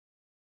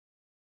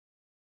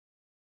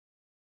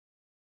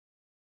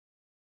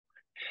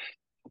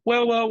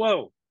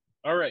Well.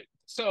 All right.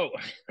 So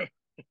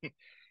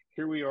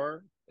here we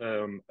are.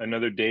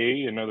 Another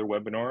day, another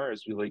webinar,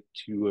 as we like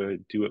to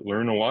do at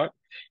Learn a Lot.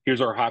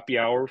 Here's our happy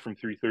hour from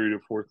 3:30 to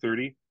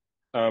 4:30.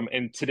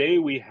 And today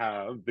we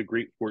have the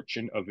great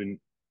fortune of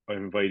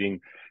inviting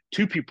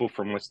two people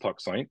from Let's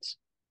Talk Science.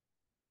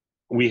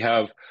 We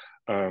have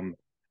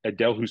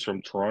Adele, who's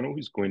from Toronto,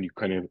 who's going to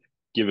kind of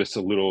give us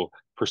a little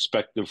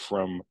perspective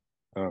from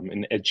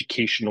an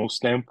educational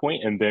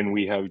standpoint. And then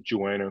we have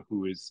Joanna,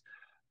 who is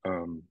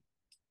um,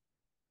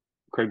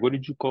 Craig, what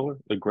did you call her?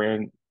 The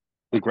Grand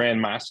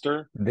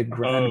Master The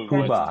Grand of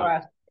Let's Talk.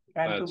 Poobah.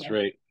 Grand That's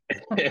Poobah.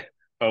 right.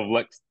 Of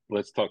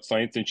Let's Talk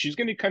Science, and she's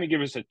going to kind of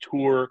give us a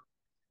tour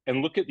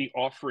and look at the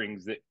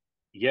offerings that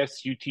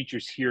yes, you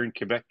teachers here in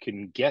Quebec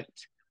can get,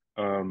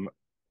 um,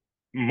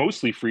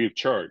 mostly free of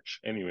charge.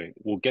 Anyway,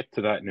 we'll get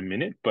to that in a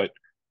minute, but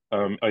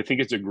I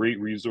think it's a great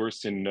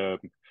resource, and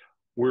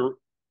we're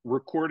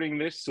recording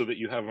this so that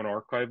you have an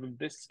archive of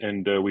this,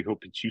 and we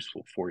hope it's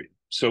useful for you.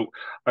 So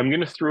I'm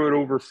going to throw it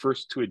over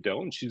first to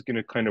Adele, and she's going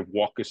to kind of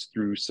walk us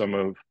through some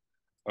of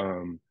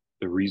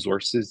the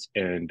resources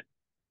and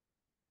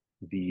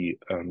the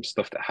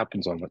stuff that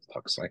happens on Let's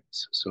Talk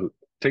Science. So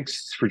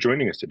thanks for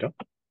joining us, Adele.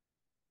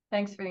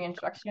 Thanks for the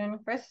introduction,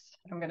 Chris.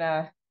 I'm going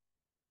to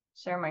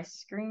share my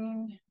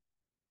screen.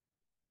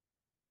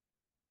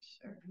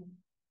 Sure.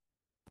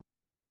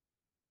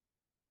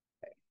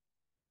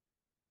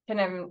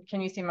 Okay.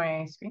 Can you see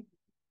my screen?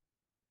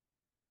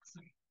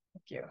 Sorry.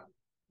 Thank you.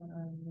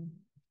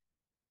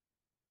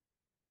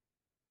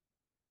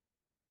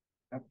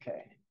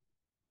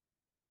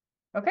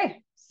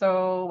 Okay.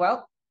 So,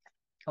 well,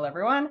 hello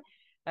everyone,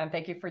 and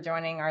thank you for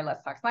joining our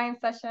Let's Talk Science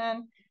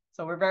session.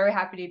 So we're very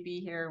happy to be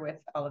here with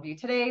all of you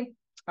today.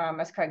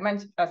 As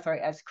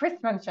Chris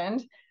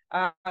mentioned,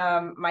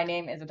 my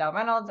name is Adele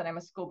Reynolds, and I'm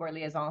a school board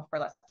liaison for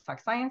Let's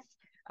Talk Science.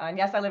 And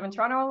yes, I live in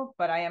Toronto,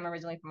 but I am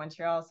originally from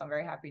Montreal, so I'm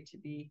very happy to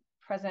be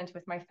present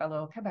with my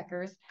fellow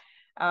Quebecers.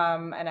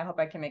 And I hope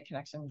I can make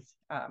connections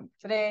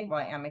today. Well,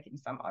 I am making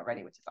some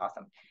already, which is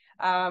awesome.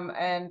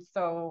 And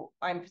so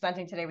I'm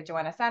presenting today with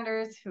Joanna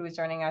Sanders, who is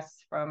joining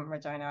us from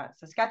Regina,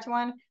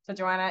 Saskatchewan. So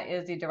Joanna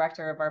is the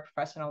director of our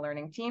professional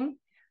learning team.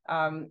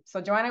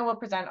 So Joanna will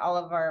present all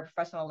of our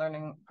professional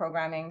learning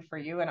programming for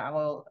you, and I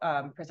will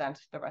present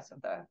the rest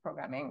of the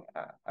programming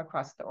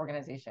across the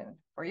organization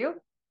for you.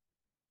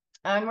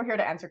 And we're here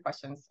to answer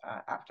questions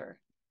after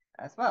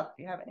as well,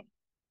 if you have any.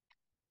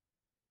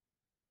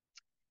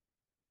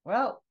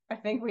 Well, I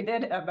think we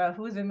did about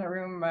who's in the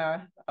room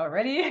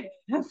already.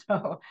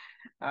 So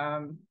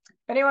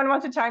if anyone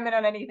wants to chime in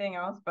on anything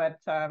else, but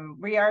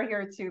we are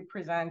here to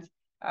present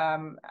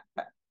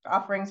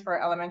offerings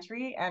for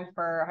elementary and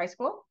for high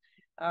school.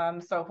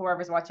 So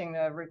whoever's watching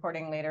the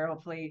recording later,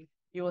 hopefully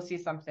you will see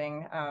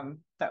something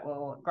that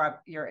will grab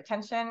your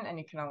attention, and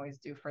you can always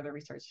do further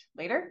research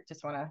later.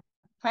 Just want to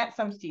plant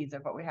some seeds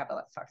of what we have at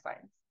Let's Talk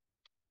Science.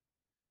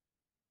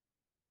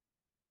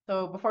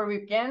 So before we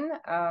begin,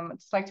 I'd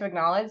just like to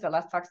acknowledge that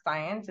Let's Talk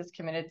Science is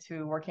committed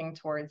to working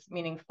towards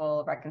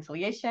meaningful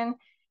reconciliation.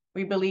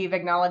 We believe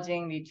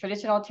acknowledging the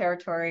traditional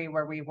territory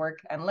where we work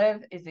and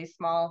live is a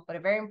small but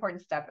a very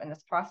important step in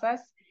this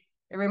process.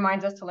 It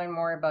reminds us to learn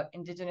more about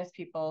Indigenous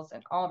peoples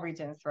in all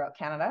regions throughout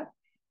Canada.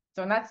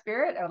 So in that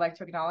spirit, I would like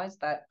to acknowledge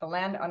that the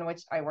land on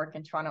which I work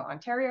in Toronto,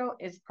 Ontario,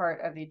 is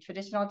part of the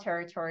traditional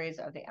territories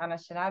of the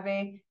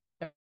Anishinaabe,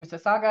 the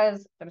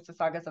Mississaugas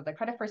of the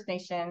Credit First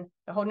Nation,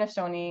 the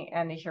Haudenosaunee,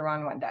 and the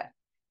Huron-Wendat.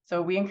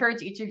 So we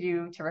encourage each of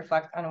you to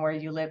reflect on where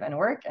you live and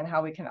work and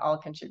how we can all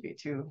contribute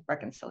to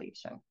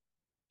reconciliation.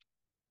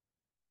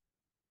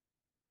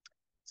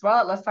 As well,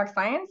 at Let's Talk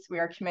Science, we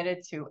are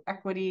committed to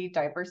equity,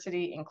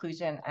 diversity,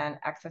 inclusion, and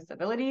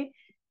accessibility.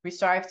 We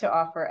strive to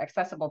offer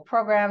accessible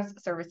programs,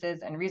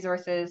 services, and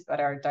resources that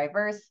are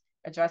diverse,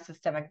 address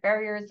systemic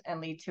barriers, and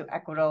lead to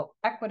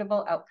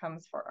equitable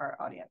outcomes for our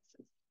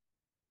audiences.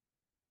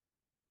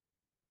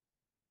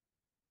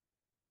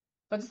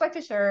 So I'd just like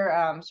to share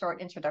a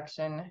short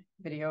introduction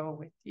video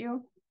with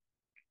you.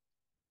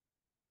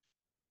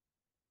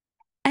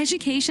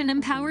 Education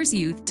empowers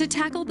youth to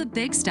tackle the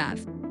big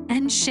stuff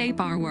and shape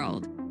our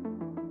world.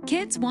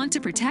 Kids want to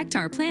protect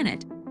our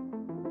planet,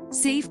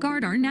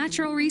 safeguard our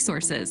natural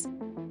resources,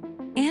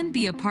 and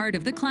be a part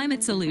of the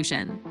climate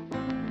solution.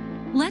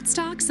 Let's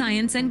Talk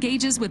Science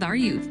engages with our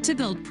youth to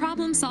build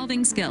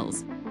problem-solving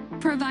skills,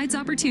 provides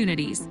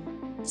opportunities,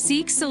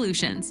 seeks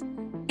solutions,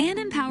 and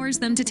empowers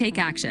them to take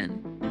action.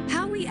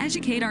 How we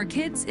educate our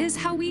kids is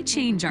how we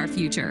change our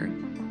future.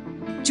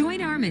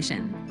 Join our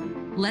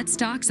mission. Let's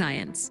Talk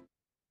Science.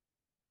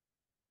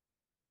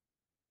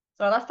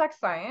 So Let's Talk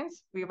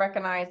Science, we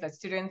recognize that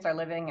students are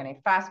living in a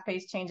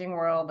fast-paced changing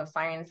world of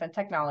science and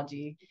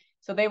technology.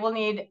 So they will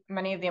need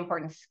many of the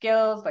important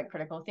skills like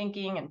critical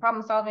thinking and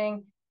problem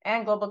solving,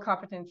 and global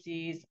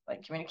competencies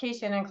like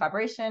communication and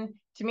collaboration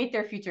to meet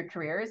their future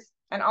careers,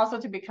 and also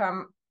to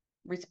become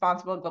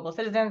responsible global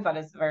citizens. That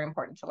is very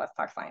important to Let's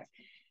Talk Science.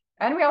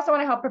 And we also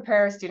want to help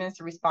prepare students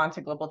to respond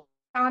to global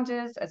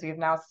challenges, as we have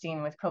now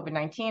seen with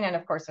COVID-19 and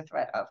of course the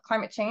threat of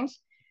climate change.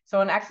 So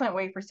an excellent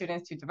way for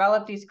students to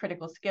develop these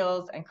critical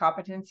skills and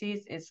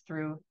competencies is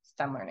through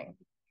STEM learning.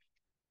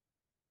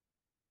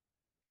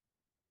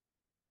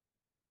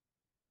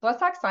 So Let's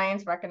Talk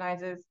Science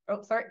recognizes,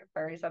 oh, sorry, I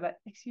already said that,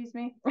 excuse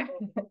me.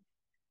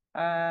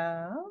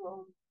 Here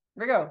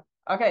we go.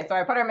 Okay, so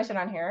I put our mission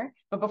on here,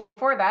 but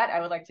before that, I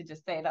would like to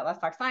just say that Let's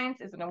Talk Science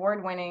is an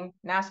award-winning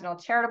national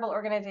charitable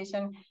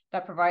organization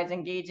that provides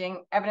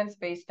engaging,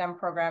 evidence-based STEM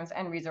programs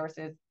and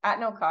resources at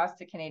no cost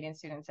to Canadian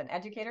students and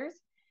educators.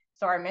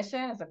 So our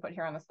mission, as I put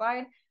here on the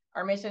slide,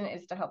 our mission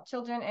is to help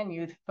children and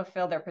youth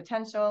fulfill their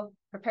potential,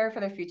 prepare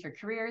for their future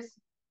careers,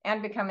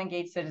 and become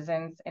engaged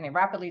citizens in a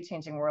rapidly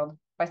changing world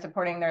by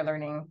supporting their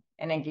learning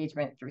and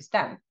engagement through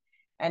STEM.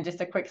 And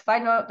just a quick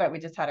side note that we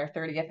just had our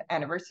 30th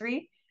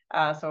anniversary.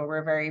 So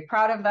we're very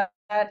proud of that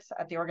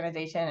at the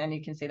organization, and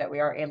you can see that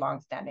we are a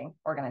long-standing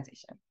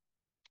organization.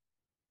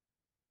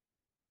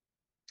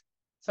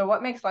 So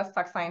what makes Let's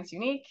Talk Science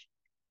unique?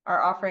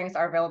 Our offerings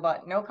are available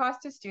at no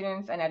cost to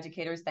students and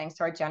educators thanks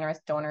to our generous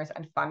donors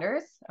and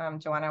funders.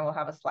 Joanna will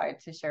have a slide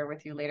to share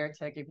with you later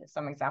to give you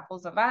some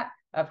examples of that,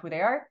 of who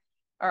they are.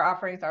 Our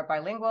offerings are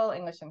bilingual,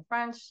 English and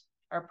French.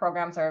 Our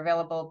programs are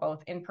available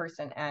both in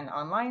person and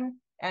online,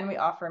 and we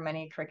offer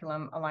many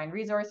curriculum-aligned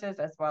resources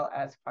as well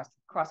as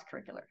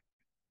cross-curricular.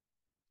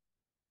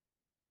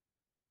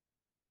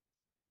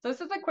 So this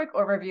is a quick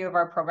overview of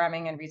our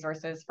programming and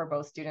resources for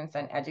both students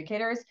and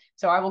educators.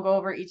 So I will go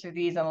over each of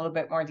these in a little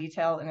bit more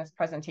detail in this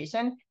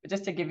presentation, but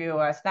just to give you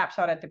a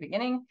snapshot at the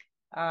beginning,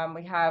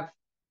 we have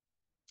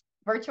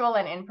virtual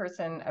and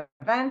in-person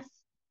events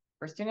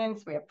for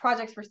students. We have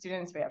projects for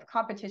students. We have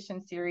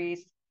competition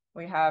series.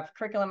 We have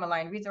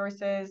curriculum-aligned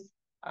resources,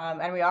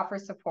 and we offer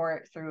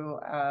support through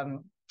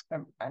an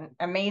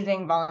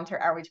amazing volunteer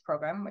outreach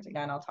program, which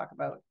again, I'll talk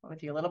about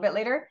with you a little bit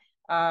later,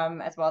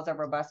 as well as a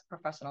robust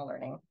professional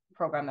learning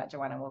program that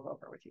Joanna will go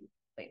over with you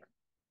later.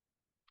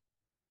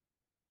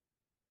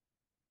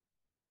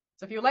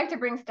 So if you would like to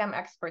bring STEM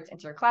experts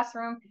into your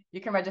classroom,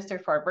 you can register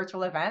for our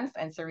virtual events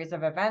and series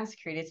of events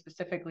created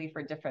specifically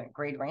for different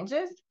grade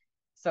ranges.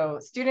 So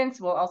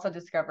students will also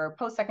discover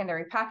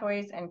post-secondary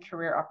pathways and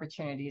career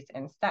opportunities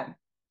in STEM.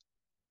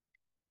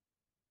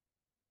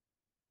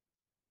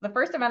 The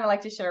first event I'd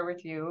like to share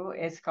with you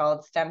is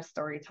called STEM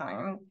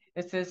Storytime.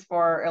 This is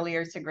for early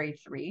years to grade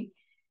 3.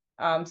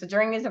 So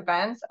during these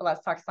events, a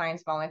Let's Talk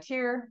Science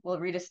volunteer will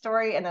read a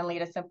story and then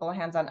lead a simple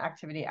hands-on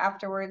activity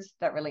afterwards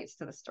that relates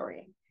to the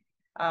story.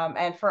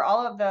 And for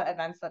all of the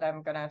events that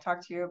I'm going to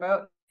talk to you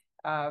about,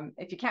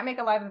 if you can't make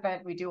a live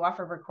event, we do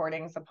offer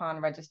recordings upon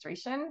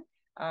registration.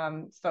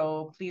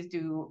 So please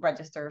do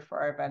register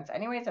for our events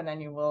anyways, and then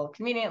you will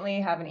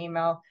conveniently have an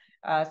email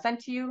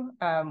sent to you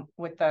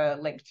with the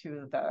link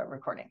to the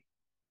recording.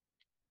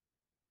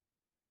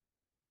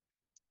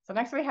 So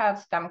next we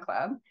have STEM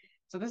Club.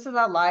 So this is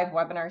a live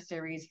webinar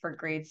series for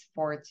grades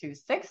 4 to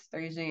 6. They're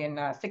usually in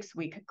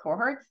 6-week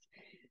cohorts.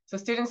 So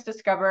students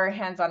discover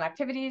hands-on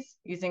activities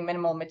using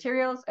minimal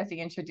materials as they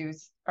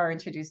are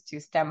introduced to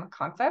STEM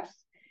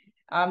concepts.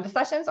 The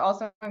sessions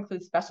also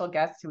include special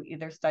guests who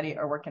either study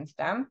or work in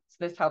STEM.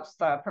 So this helps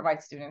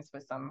provide students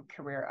with some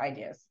career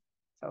ideas.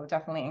 So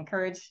definitely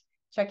encourage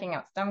checking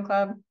out STEM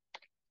Club.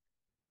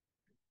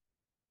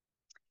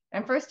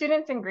 And for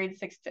students in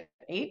grades 6 to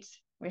 8,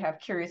 we have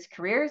Curious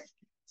Careers.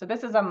 So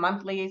this is a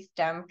monthly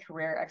STEM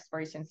career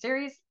exploration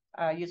series,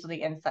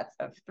 usually in sets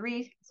of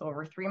 3, so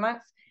over 3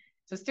 months.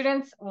 So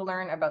students will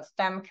learn about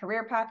STEM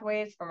career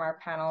pathways from our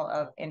panel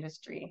of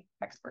industry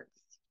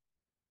experts.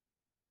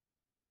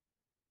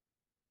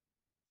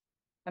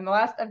 And the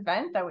last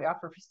event that we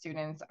offer for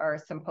students are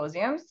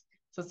symposiums.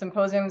 So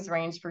symposiums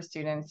range for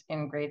students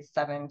in grades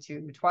 7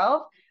 to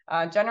 12,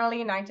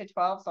 generally 9 to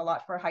 12, so a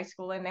lot for high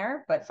school in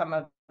there, but some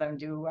of them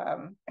do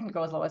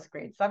go as low as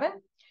grade 7.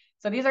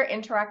 So these are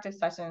interactive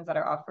sessions that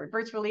are offered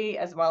virtually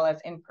as well as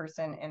in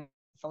person in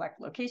select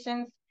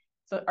locations.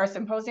 So our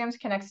symposiums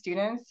connect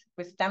students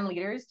with STEM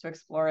leaders to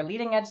explore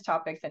leading edge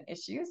topics and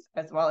issues,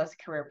 as well as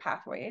career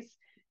pathways.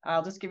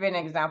 I'll just give you an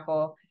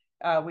example.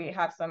 We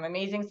have some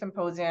amazing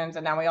symposiums,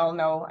 and now we all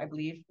know, I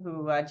believe,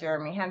 who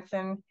Jeremy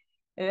Hansen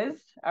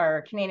is.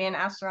 Our Canadian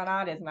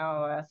astronaut is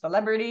now a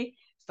celebrity.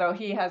 So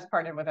he has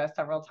partnered with us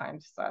several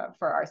times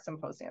for our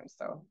symposiums.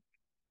 So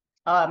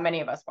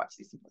many of us watch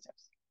these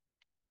symposiums.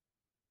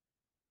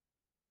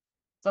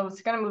 So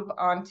it's going to move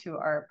on to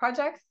our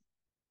projects.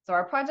 So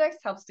our projects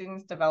help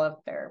students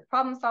develop their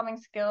problem-solving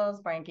skills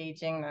by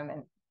engaging them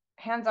in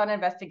hands-on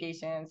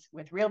investigations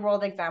with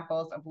real-world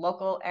examples of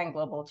local and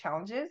global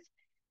challenges.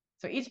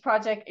 So each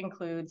project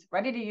includes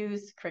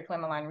ready-to-use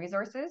curriculum-aligned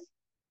resources.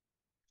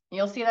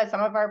 You'll see that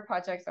some of our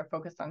projects are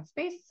focused on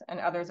space and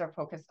others are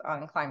focused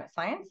on climate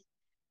science.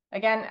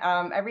 Again,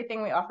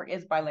 everything we offer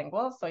is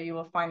bilingual, so you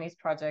will find these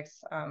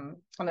projects on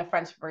the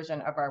French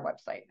version of our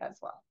website as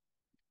well.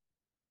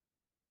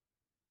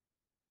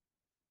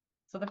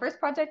 So the first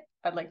project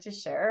I'd like to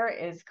share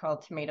is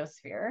called Tomato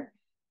Sphere.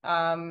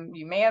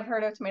 You may have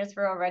heard of Tomato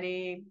Sphere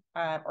already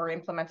or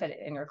implemented it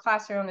in your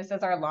classroom. This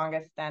is our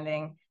longest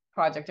standing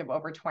project of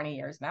over 20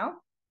 years now.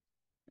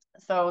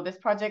 So this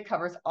project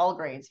covers all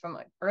grades from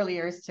early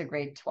years to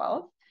grade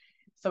 12.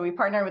 So we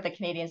partnered with the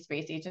Canadian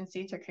Space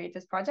Agency to create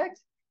this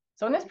project.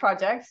 So in this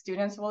project,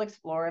 students will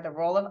explore the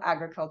role of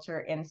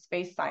agriculture in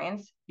space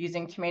science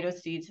using tomato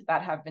seeds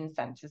that have been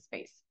sent to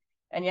space.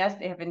 And yes,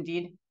 they have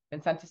indeed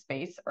been sent to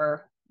space,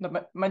 or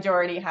the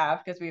majority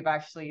have, because we've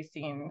actually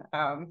seen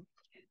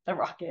the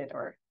rocket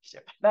or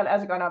ship that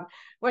has gone up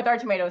with our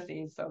tomato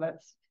seeds. So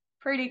that's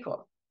pretty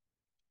cool.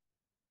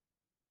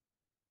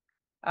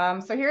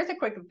 So here's a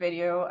quick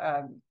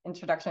video,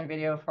 introduction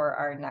video for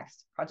our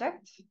next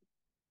project.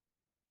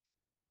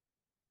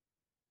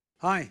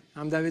 Hi,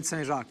 I'm David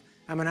Saint-Jacques.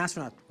 I'm an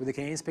astronaut with the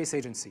Canadian Space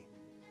Agency.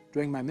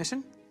 During my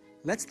mission,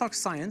 Let's Talk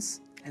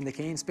Science and the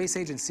Canadian Space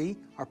Agency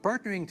are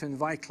partnering to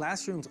invite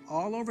classrooms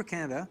all over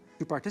Canada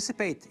to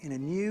participate in a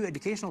new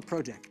educational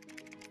project.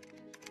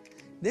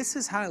 This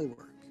is how it'll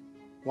work.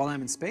 While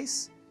I'm in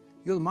space,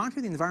 you'll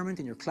monitor the environment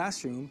in your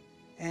classroom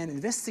and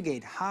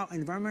investigate how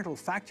environmental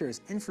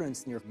factors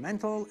influence your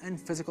mental and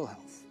physical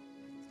health.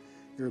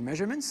 Your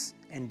measurements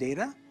and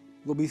data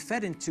will be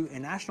fed into a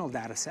national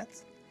data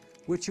set,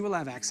 which you will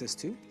have access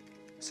to,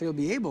 so you'll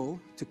be able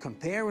to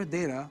compare with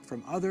data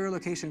from other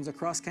locations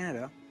across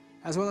Canada,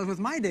 as well as with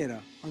my data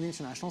on the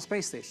International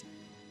Space Station.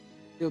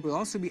 You'll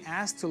also be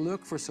asked to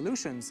look for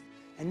solutions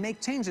and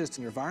make changes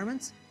to your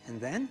environment, and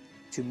then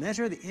to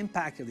measure the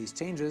impact of these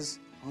changes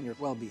on your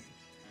well-being.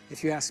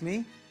 If you ask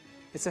me,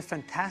 it's a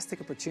fantastic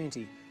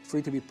opportunity for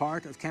you to be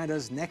part of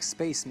Canada's next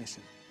space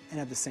mission. And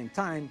at the same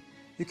time,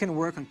 you can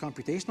work on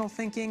computational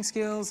thinking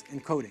skills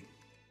and coding.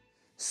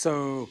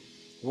 So,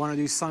 want to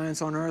do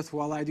science on Earth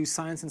while I do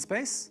science in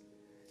space?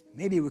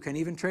 Maybe we can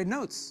even trade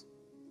notes.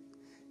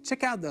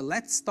 Check out the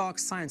Let's Talk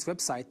Science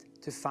website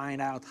to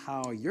find out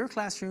how your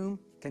classroom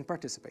can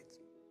participate.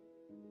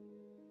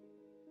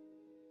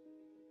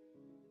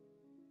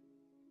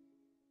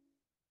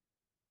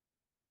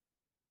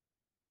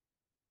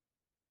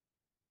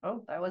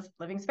 Oh, that was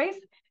Living Space.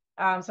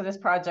 So this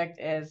project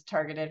is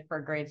targeted for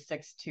grades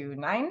 6 to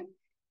 9.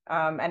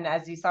 And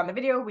as you saw in the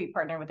video, we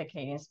partnered with the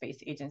Canadian Space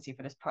Agency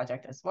for this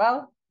project as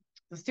well.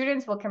 The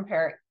students will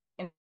compare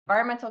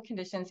environmental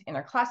conditions in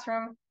their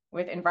classroom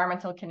with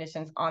environmental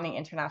conditions on the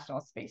International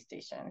Space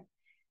Station.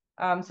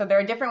 So there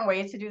are different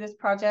ways to do this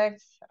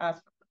project.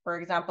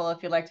 For example,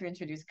 if you'd like to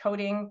introduce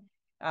coding,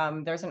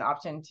 there's an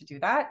option to do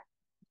that.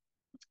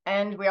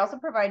 And we also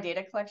provide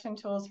data collection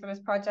tools for this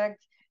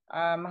project.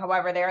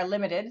 However, they are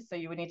limited, so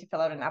you would need to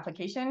fill out an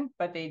application,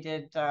 but they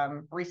did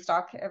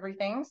restock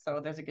everything,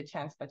 so there's a good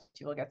chance that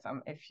you will get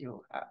some if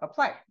you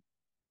apply.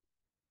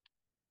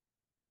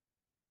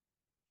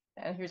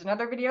 And here's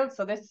another video.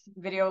 So this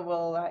video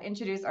will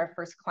introduce our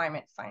first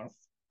climate science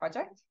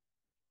project.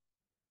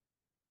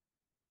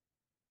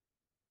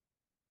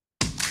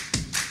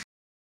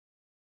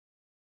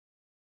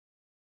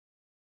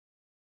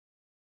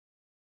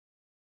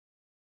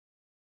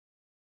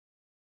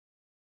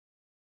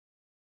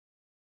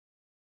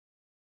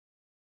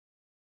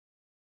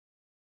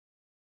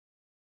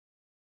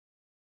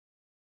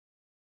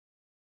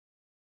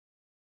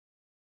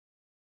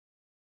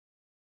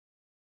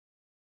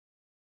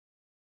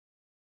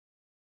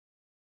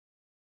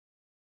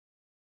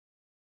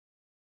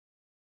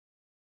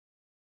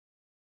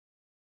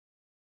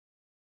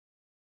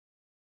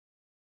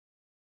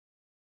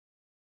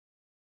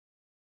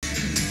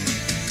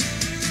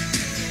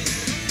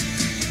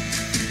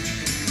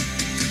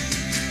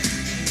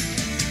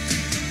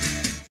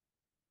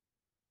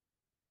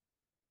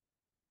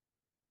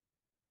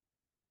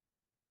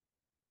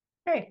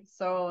 Okay,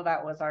 so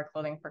that was our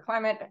Clothing for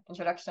Climate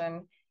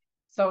introduction.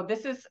 So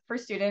this is for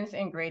students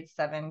in grades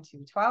 7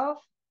 to 12.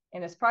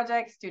 In this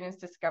project, students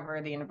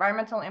discover the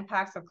environmental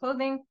impacts of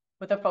clothing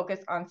with a focus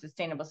on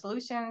sustainable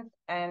solutions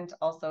and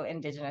also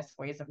Indigenous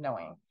ways of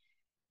knowing.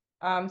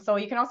 So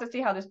you can also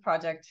see how this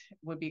project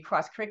would be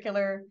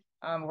cross-curricular,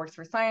 works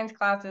for science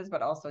classes,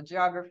 but also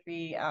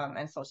geography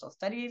and social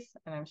studies,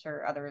 and I'm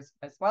sure others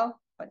as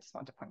well, but I just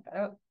want to point that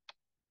out.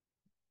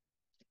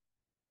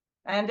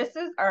 And this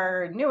is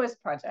our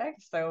newest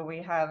project. So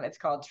we have, it's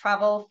called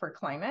Travel for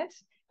Climate,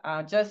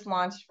 just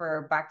launched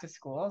for back to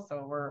school.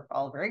 So we're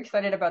all very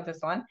excited about this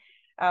one.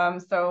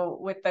 So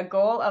with the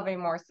goal of a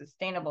more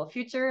sustainable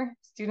future,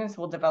 students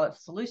will develop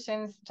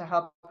solutions to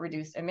help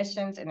reduce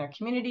emissions in their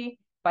community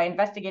by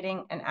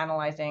investigating and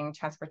analyzing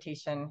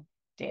transportation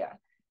data.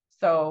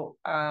 So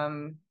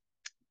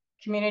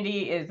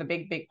community is a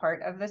big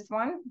part of this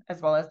one, as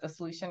well as the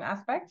solution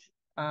aspect.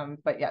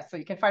 But yeah, so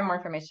you can find more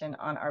information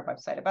on our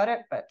website about it,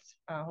 but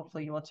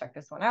hopefully you will check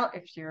this one out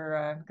if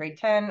you're grade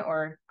 10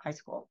 or high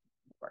school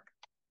work.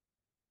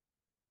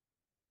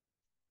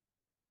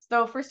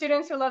 So for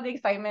students who love the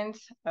excitement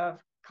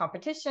of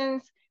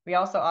competitions, we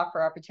also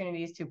offer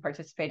opportunities to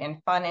participate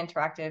in fun,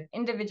 interactive,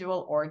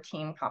 individual or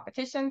team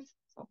competitions.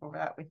 So I'll go over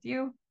that with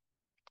you.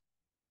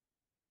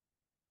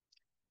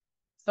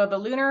 So the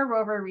Lunar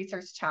Rover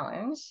Research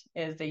Challenge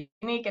is a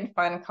unique and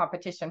fun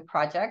competition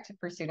project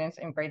for students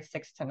in grades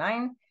 6 to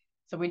 9.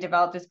 So we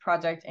developed this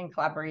project in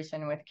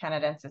collaboration with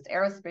Canadensis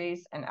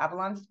Aerospace and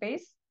Avalon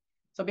Space.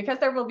 So because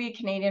there will be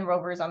Canadian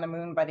rovers on the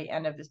moon by the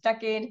end of this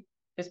decade,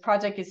 This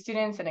project gives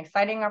students an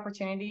exciting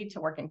opportunity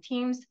to work in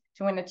teams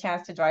to win the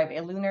chance to drive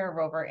a lunar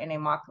rover in a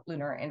mock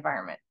lunar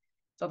environment.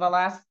 So the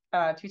last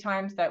 2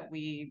 times that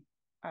we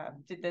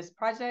did this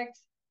project,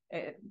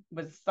 it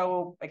was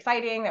so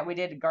exciting that we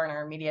did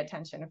garner media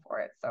attention for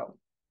it. So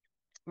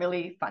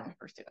really fun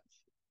for students.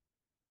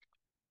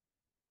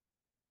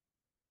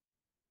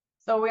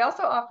 So we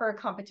also offer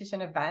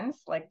competition events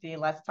like the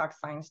Let's Talk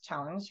Science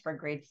Challenge for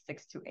grades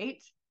 6 to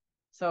 8.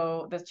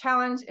 So this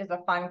challenge is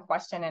a fun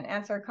question and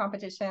answer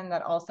competition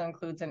that also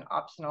includes an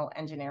optional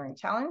engineering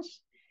challenge.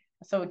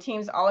 So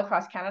teams all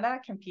across Canada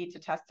compete to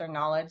test their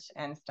knowledge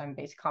and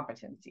STEM-based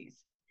competencies.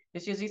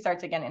 This usually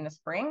starts again in the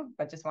spring,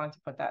 but just wanted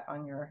to put that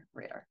on your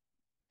radar.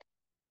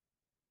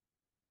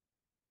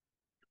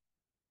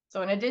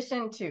 So in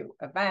addition to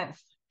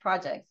events,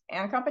 projects,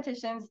 and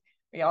competitions,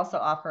 we also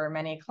offer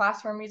many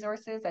classroom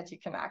resources that you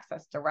can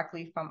access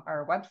directly from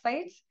our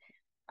website.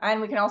 And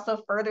we can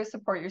also further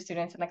support your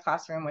students in the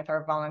classroom with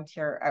our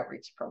volunteer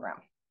outreach program.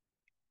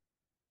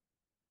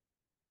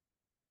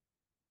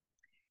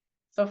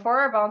 So for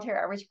our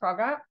volunteer outreach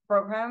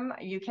program,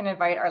 you can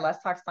invite our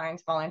Let's Talk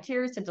Science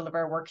volunteers to deliver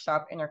a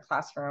workshop in your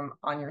classroom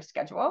on your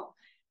schedule.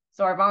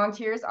 So our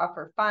volunteers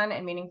offer fun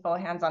and meaningful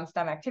hands-on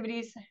STEM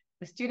activities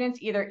with students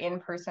either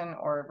in person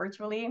or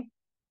virtually.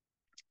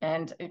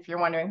 And if you're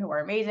wondering who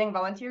our amazing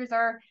volunteers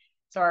are,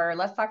 so our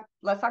Let's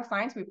Talk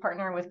Science, we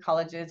partner with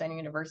colleges and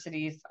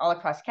universities all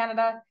across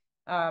Canada.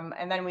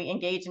 And then we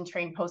engage and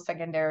train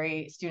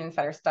post-secondary students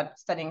that are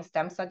studying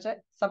STEM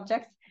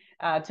subjects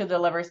to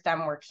deliver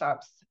STEM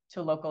workshops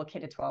to local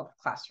K-12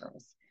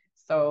 classrooms.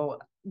 So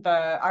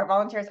our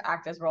volunteers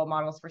act as role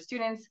models for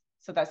students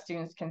so that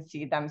students can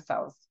see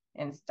themselves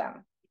in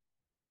STEM.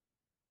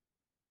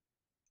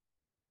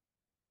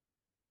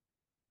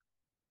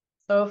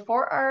 So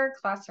for our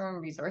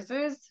classroom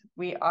resources,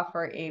 we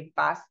offer a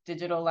vast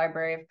digital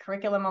library of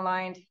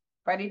curriculum-aligned,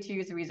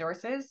 ready-to-use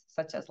resources,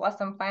 such as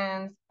lesson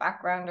plans,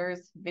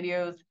 backgrounders,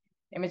 videos,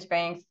 image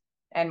banks,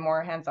 and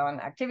more hands-on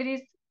activities.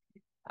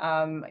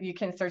 You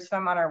can search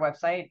them on our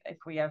website. If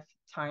we have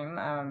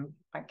time,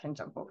 I can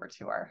jump over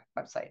to our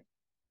website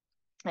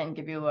and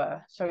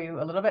show you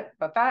a little bit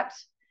about that.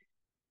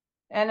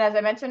 And as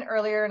I mentioned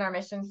earlier in our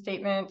mission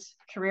statement,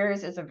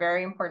 careers is a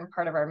very important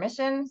part of our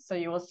mission. So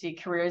you will see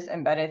careers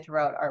embedded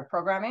throughout our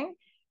programming.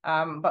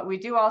 But we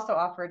do also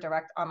offer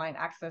direct online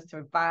access to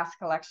a vast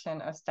collection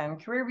of STEM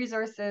career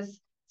resources,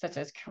 such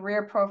as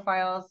career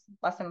profiles,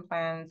 lesson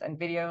plans, and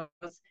videos.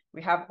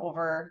 We have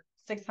over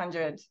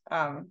 600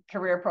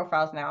 career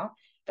profiles now.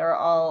 They're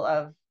all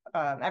of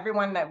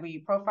everyone that we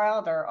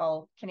profile, they're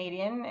all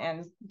Canadian,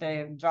 and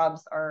the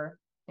jobs are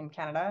in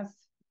Canada, as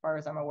far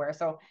as I'm aware.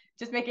 So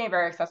just making it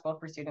very accessible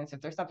for students.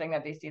 If there's something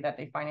that they see that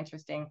they find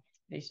interesting,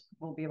 they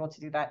will be able to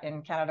do that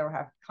in Canada or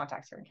have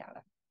contacts here in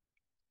Canada.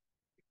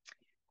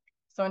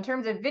 So in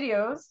terms of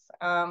videos,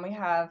 we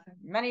have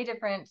many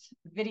different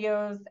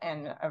videos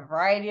and a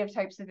variety of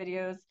types of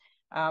videos.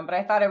 But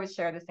I thought I would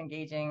share this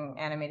engaging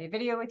animated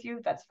video with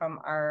you. That's from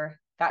our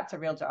That's a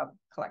Real Job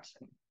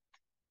collection.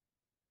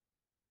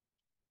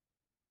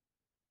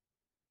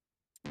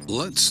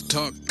 Let's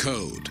talk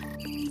code.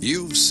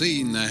 You've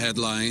seen the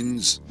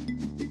headlines.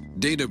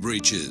 Data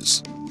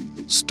breaches,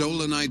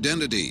 stolen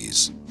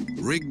identities,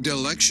 rigged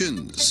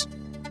elections,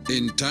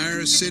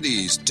 entire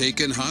cities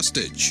taken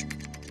hostage.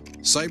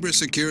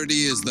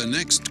 Cybersecurity is the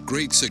next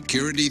great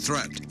security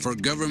threat for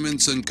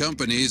governments and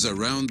companies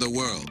around the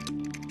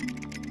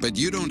world. But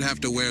you don't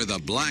have to wear the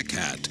black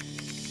hat.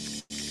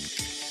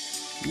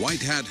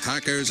 White hat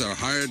hackers are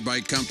hired by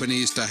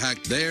companies to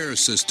hack their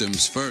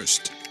systems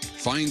first,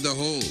 find the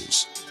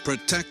holes,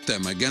 protect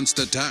them against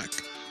attack,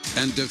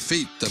 and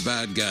defeat the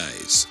bad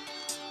guys.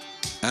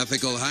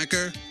 Ethical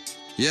hacker?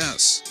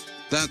 Yes,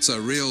 that's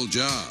a real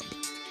job.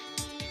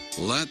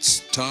 Let's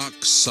talk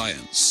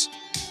science.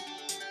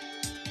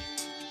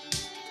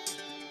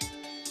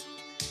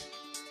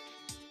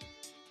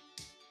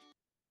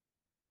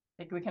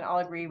 I think we can all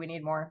agree we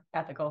need more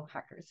ethical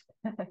hackers.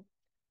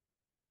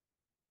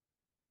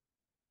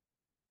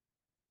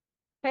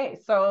 Okay,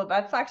 so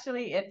that's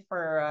actually it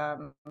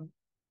for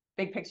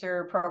big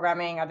picture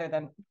programming other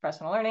than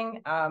professional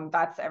learning.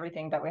 That's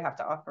everything that we have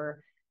to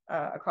offer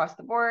across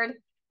the board.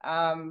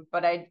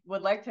 But I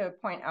would like to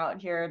point out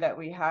here that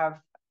we have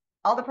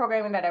all the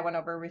programming that I went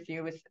over with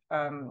you.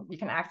 You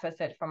can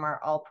access it from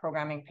our all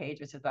programming page,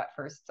 which is that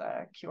first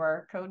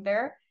QR code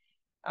there.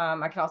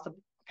 I can also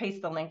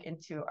paste the link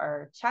into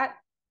our chat.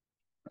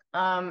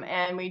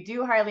 And we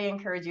do highly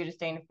encourage you to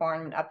stay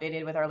informed and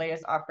updated with our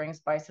latest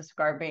offerings by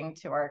subscribing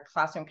to our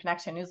Classroom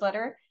Connection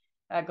newsletter.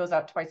 It goes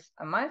out twice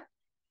a month,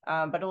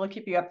 but it will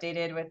keep you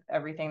updated with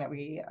everything that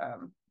we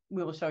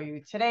will show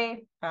you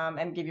today,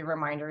 and give you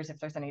reminders if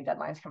there's any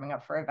deadlines coming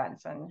up for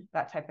events and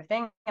that type of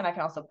thing. And I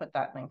can also put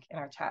that link in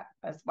our chat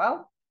as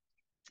well.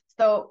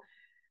 So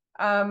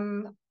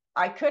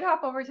I could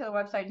hop over to the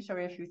website and show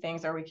you a few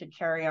things, or we could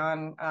carry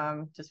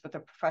on just with the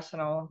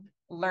professional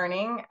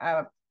learning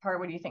part.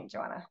 What do you think,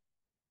 Joanna?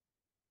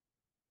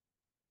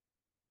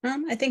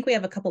 I think we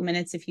have a couple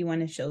minutes if you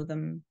want to show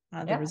them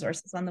the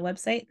resources on the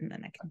website, and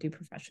then I can do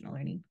professional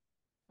learning.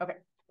 Okay,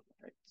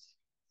 great.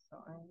 So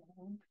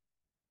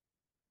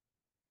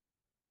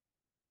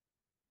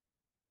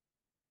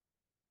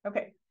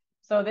okay,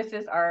 so this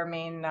is our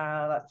main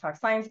Let's Talk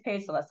Science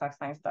page, so let's talk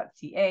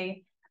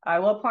science.ca. I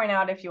will point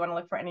out, if you want to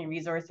look for any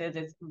resources,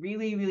 it's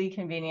really, really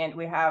convenient.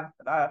 We have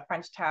a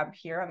French tab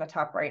here on the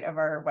top right of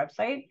our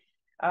website.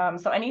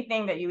 So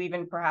anything that you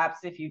even, perhaps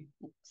if you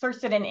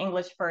searched it in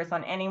English first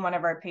on any one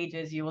of our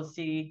pages, you will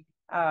see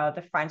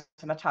the French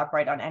on the top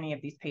right on any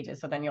of these pages.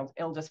 So then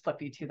it'll just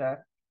flip you to the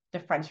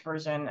French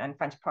version and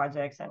French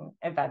projects and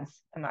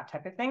events and that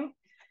type of thing.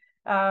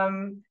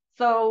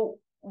 So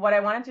what I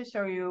wanted to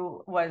show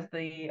you was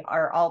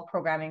our all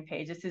programming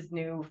page. This is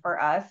new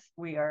for us.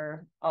 We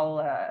are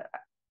all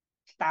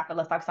staff at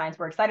Let's Talk Science.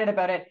 We're excited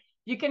about it.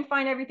 You can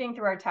find everything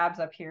through our tabs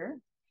up here,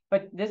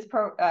 but this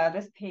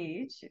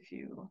page, if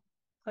you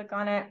click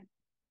on it,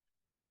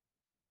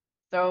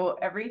 so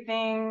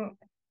everything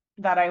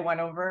that I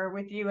went over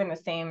with you in the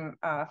same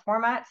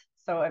format.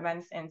 So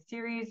events and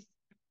series.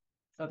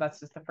 So that's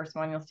just the first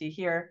one you'll see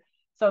here.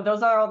 So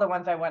those are all the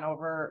ones I went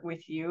over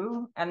with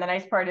you. And the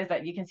nice part is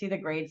that you can see the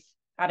grades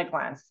at a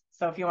glance.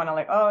 So if you want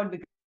to it'd be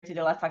great to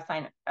do a Let's Talk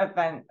Science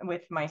event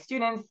with my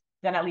students,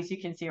 then at least you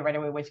can see right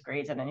away which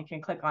grades, and then you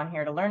can click on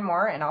here to learn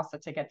more and also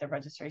to get the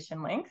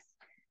registration links.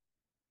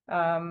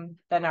 Then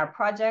our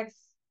projects,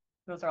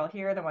 those are all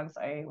here, the ones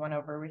I went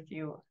over with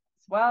you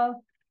as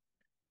well.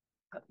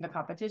 The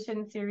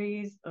competition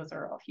series, those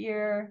are all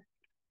here.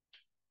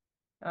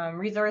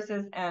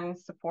 Resources and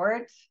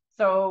support.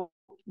 So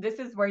this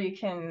is where you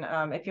can,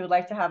 if you would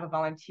like to have a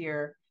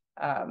volunteer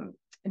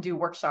do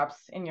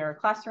workshops in your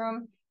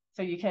classroom,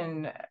 so you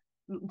can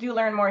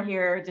learn more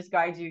here, just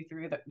guide you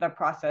through the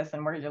process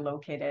and where you're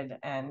located.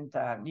 And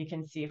you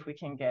can see if we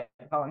can get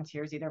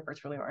volunteers either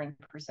virtually or in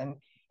person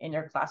in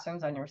your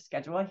classrooms on your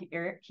schedule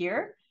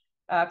here.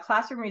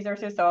 Classroom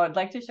resources. So I'd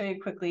like to show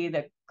you quickly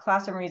the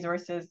classroom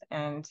resources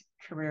and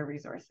career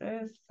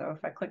resources. So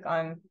if I click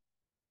on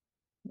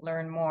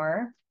learn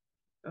more,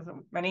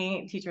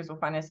 many teachers will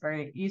find this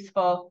very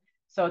useful.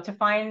 So to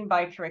find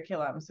by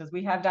curriculum, so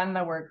we have done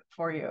the work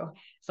for you.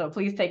 So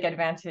please take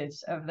advantage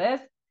of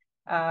this.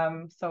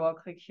 So I'll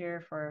click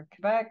here for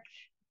Quebec,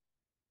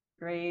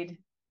 grade.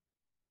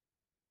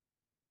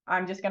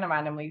 I'm just gonna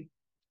randomly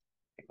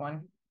pick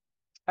one.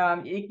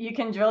 You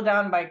can drill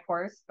down by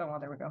course. Oh, well,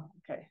 there we go.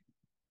 Okay.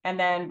 And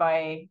then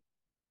by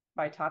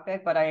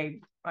topic, but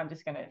I'm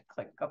just gonna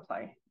click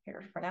apply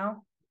here for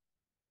now.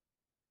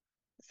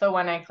 So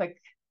when I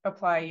click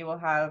apply, you will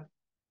have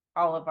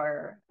all of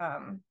our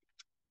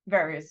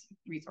various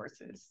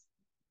resources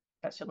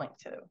that should link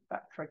to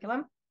that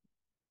curriculum.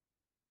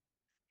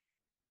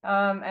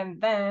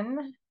 And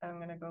then I'm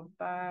going to go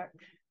back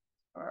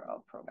for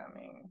all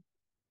programming.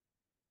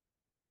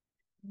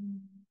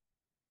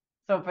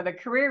 So for the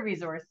career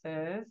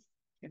resources,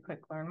 you click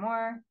learn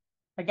more.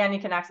 Again, you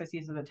can access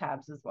these with the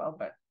tabs as well,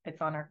 but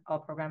it's on our all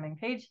programming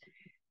page.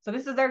 So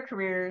this is our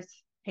careers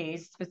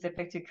page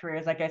specific to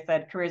careers. Like I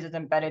said, careers is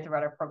embedded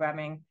throughout our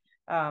programming.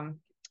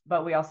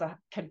 But we also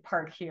can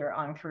park here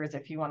on careers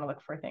if you want to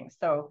look for things.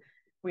 So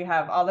we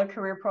have all the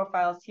career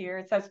profiles here.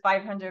 It says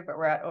 500, but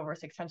we're at over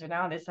 600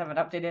 now. They just haven't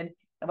updated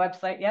the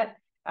website yet.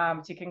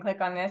 So you can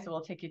click on this. It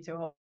will take you to a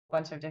whole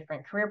bunch of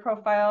different career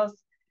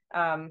profiles,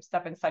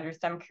 stuff inside your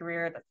STEM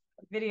career, that's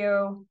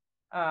video,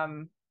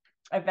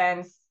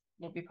 events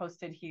will be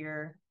posted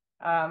here.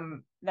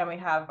 Then we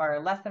have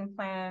our lesson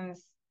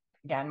plans.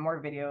 Again, more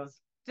videos.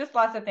 Just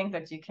lots of things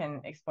that you can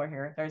explore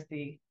here. There's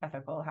the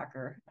ethical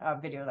hacker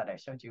video that I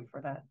showed you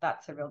for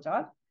That's a Real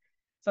Job.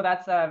 So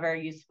that's a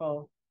very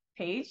useful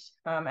page.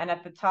 And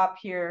at the top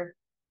here,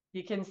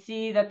 you can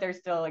see that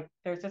there's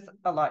just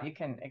a lot you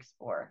can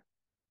explore.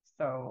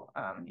 So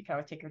you can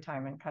always take your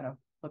time and kind of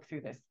look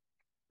through this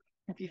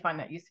if you find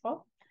that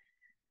useful.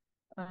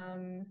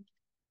 And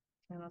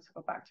let's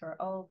go back to our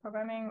all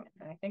programming.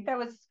 And I think that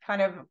was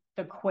kind of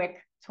the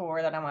quick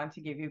tour that I wanted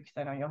to give you, because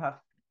I know you'll have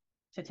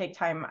to take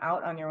time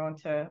out on your own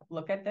to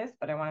look at this,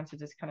 but I wanted to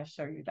just kind of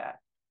show you that.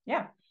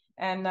 Yeah.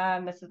 And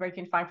this is where you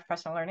can find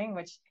professional learning,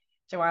 which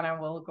Joanna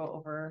will go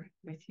over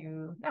with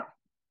you now.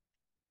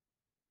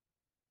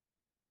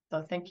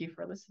 So thank you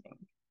for listening.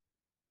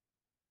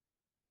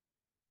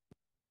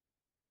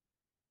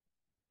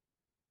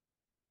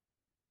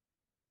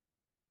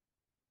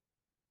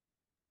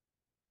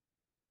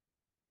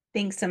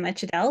 Thanks so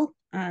much, Adele.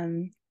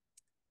 I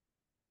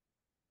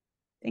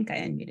think I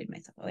unmuted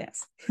myself. Oh,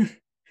 yes.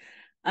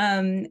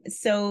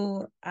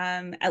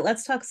 At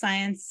Let's Talk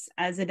Science,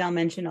 as Adele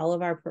mentioned, all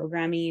of our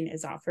programming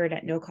is offered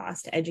at no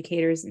cost to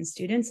educators and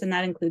students, and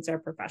that includes our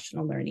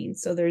professional learning.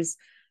 So there's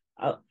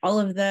all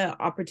of the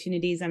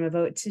opportunities I'm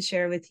about to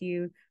share with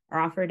you are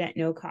offered at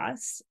no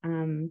cost.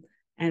 And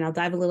I'll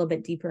dive a little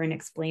bit deeper and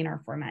explain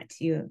our format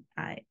to you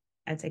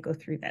as I go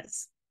through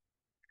this.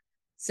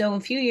 So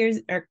a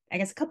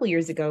couple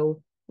years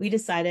ago, we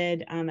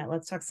decided at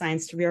Let's Talk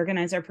Science to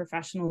reorganize our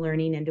professional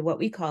learning into what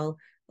we call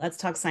Let's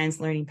Talk Science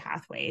learning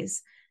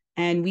pathways.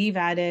 And we've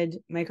added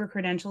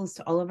micro-credentials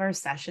to all of our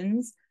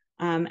sessions.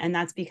 And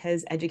that's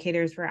because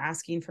educators were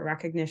asking for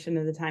recognition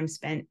of the time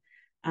spent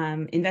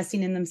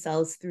investing in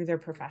themselves through their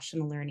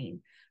professional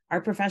learning.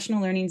 Our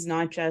professional learning is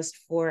not just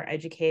for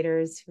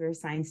educators who are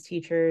science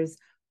teachers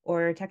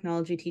or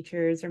technology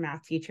teachers or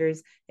math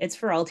teachers. It's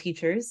for all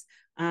teachers.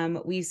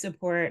 We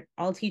support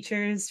all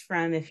teachers,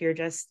 from if you're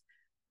just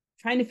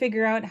trying to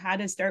figure out how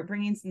to start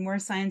bringing some more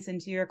science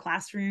into your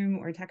classroom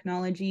or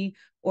technology,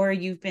 or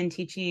you've been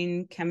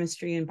teaching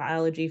chemistry and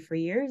biology for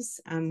years,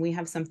 we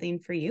have something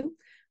for you.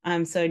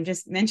 So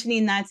just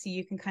mentioning that so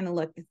you can kind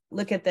of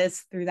look at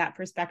this through that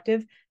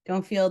perspective.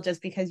 Don't feel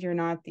just because you're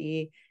not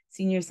the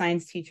senior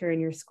science teacher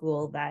in your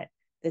school that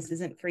this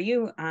isn't for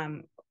you.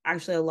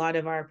 Actually, a lot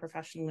of our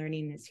professional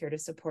learning is here to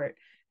support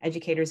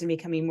educators in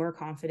becoming more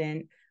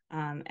confident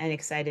and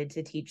excited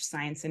to teach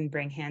science and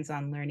bring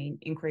hands-on learning,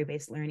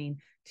 inquiry-based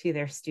learning to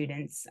their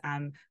students,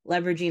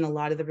 leveraging a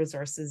lot of the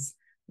resources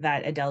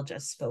that Adele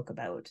just spoke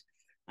about.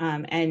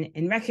 And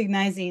in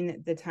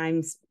recognizing the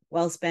times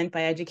well spent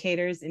by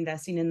educators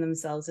investing in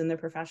themselves in their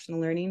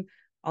professional learning,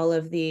 all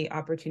of the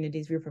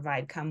opportunities we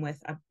provide come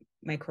with a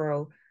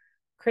micro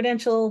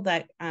credential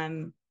that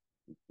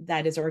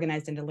is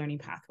organized into learning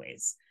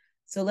pathways.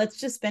 So let's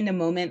just spend a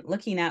moment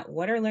looking at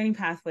what are learning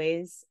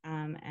pathways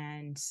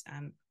and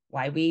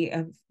why we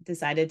have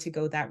decided to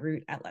go that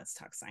route at Let's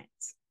Talk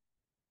Science.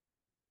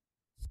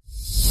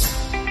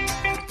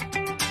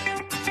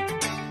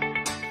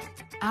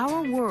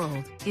 Our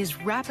world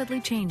is rapidly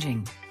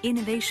changing.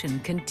 Innovation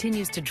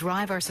continues to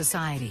drive our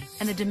society,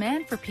 and the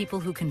demand for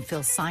people who can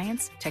fill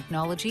science,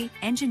 technology,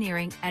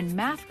 engineering, and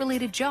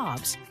math-related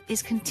jobs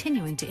is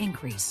continuing to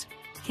increase.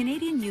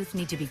 Canadian youth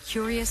need to be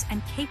curious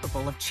and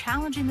capable of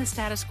challenging the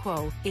status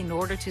quo in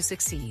order to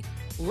succeed.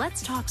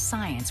 Let's Talk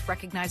Science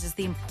recognizes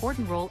the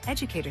important role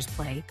educators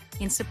play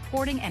in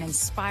supporting and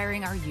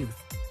inspiring our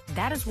youth.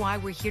 That is why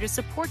we're here to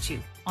support you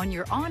on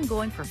your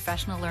ongoing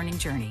professional learning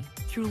journey.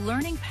 Through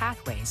learning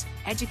pathways,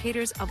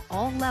 educators of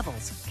all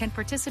levels can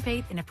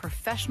participate in a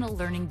professional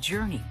learning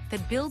journey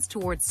that builds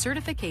towards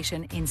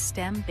certification in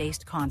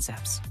STEM-based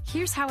concepts.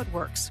 Here's how it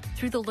works.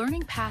 Through the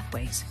learning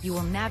pathways, you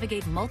will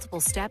navigate multiple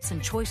steps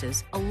and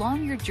choices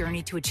along your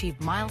journey to achieve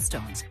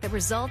milestones that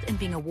result in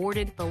being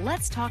awarded the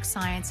Let's Talk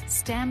Science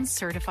STEM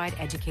Certified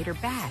Educator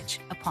Badge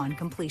upon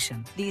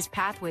completion. These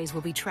pathways will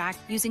be tracked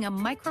using a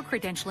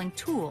micro-credentialing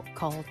tool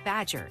called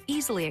Badger,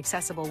 easily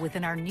accessible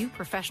within our new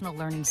professional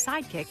learning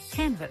sidekick,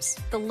 Canvas.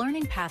 The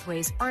learning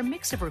pathways are a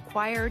mix of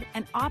required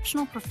and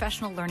optional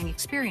professional learning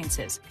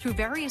experiences through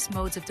various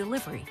modes of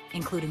delivery,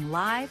 including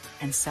live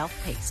and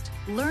self-paced.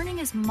 Learning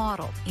is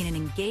modeled in an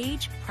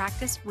engage,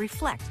 practice,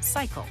 reflect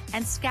cycle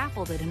and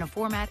scaffolded in a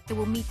format that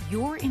will meet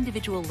your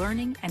individual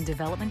learning and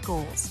development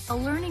goals. A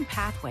learning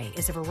pathway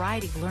is a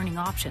variety of learning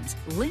options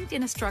linked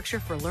in a structure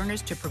for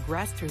learners to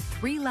progress through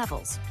 3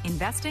 levels: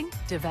 investing,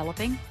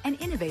 developing, and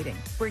innovating.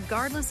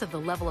 Regardless of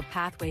the level of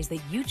pathways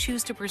that you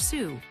choose to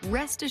pursue,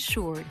 rest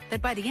assured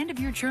that by the end of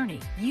your journey,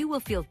 you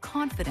will feel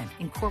confident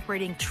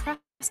incorporating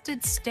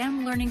trusted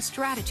STEM learning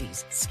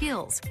strategies,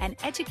 skills, and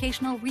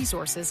educational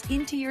resources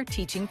into your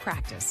teaching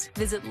practice.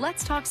 Visit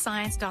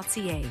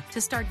letstalkscience.ca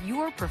to start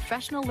your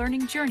professional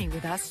learning journey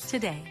with us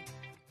today.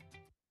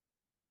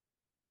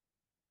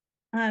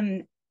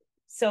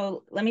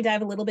 So let me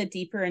dive a little bit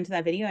deeper into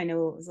that video. I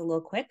know it was a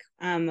little quick,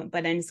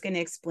 but I'm just going to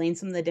explain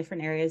some of the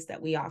different areas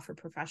that we offer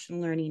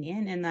professional learning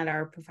in and that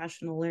our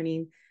professional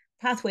learning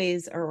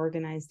pathways are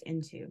organized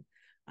into.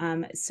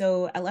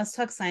 So at Let's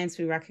Talk Science,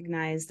 we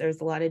recognize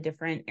there's a lot of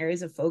different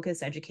areas of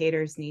focus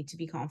educators need to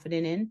be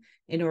confident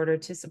in order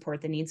to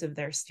support the needs of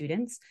their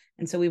students.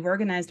 And so we've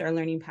organized our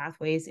learning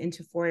pathways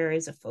into 4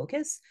 areas of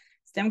focus.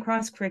 STEM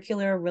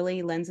cross-curricular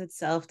really lends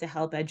itself to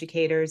help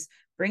educators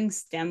bring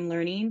STEM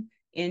learning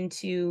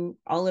into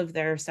all of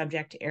their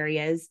subject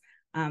areas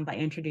by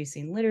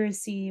introducing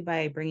literacy,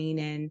 by bringing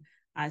in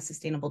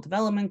sustainable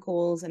development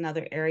goals and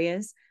other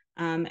areas.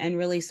 And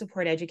really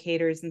support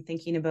educators in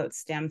thinking about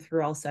STEM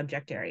through all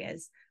subject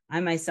areas. I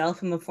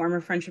myself am a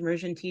former French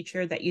immersion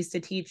teacher that used to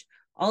teach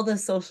all the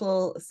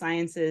social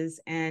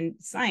sciences and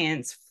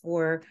science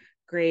for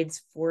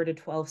grades 4 to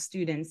 12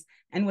 students,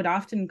 and would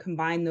often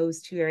combine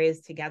those 2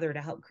 areas together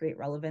to help create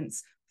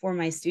relevance for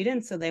my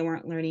students, so they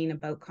weren't learning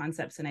about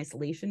concepts in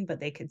isolation, but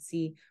they could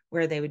see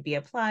where they would be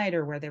applied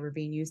or where they were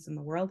being used in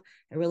the world.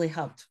 It really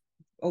helped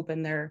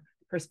open their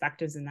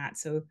perspectives in that.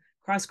 So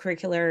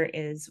cross-curricular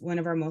is one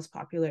of our most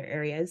popular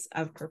areas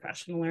of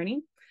professional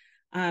learning.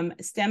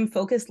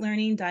 STEM-focused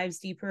learning dives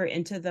deeper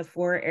into the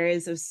 4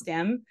 areas of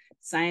STEM: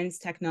 science,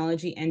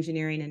 technology,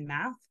 engineering, and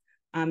math.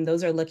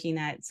 Those are looking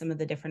at some of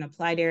the different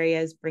applied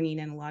areas, bringing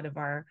in a lot of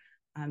our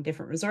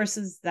different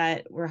resources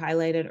that were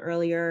highlighted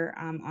earlier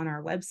on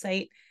our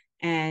website,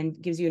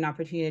 and gives you an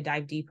opportunity to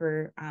dive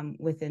deeper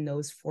within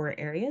those 4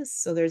 areas.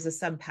 So there's a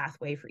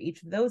sub-pathway for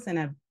each of those and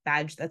a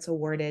badge that's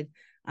awarded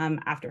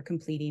after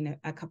completing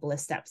a couple of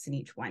steps in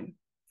each one.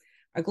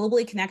 Our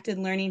globally connected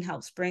learning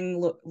helps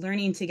bring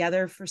learning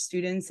together for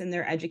students and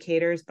their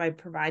educators by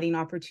providing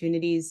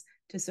opportunities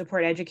to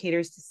support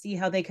educators to see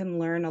how they can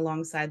learn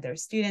alongside their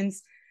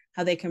students,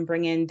 how they can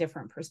bring in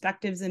different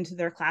perspectives into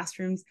their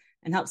classrooms,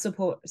 and help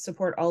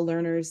support all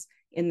learners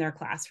in their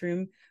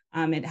classroom.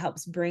 It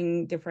helps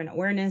bring different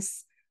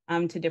awareness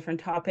to different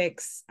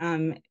topics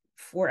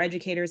for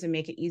educators and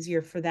make it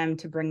easier for them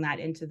to bring that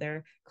into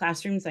their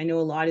classrooms. I know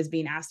a lot is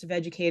being asked of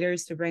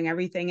educators to bring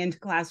everything into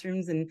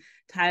classrooms and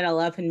tie it all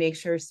up and make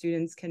sure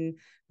students can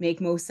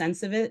make most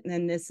sense of it. And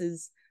then this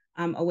is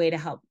a way to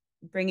help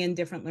bring in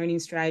different learning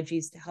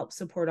strategies to help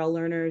support all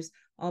learners,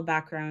 all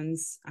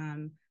backgrounds,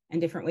 and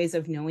different ways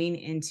of knowing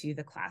into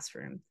the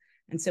classroom.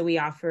 And so we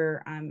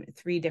offer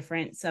 3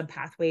 different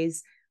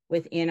sub-pathways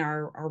within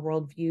our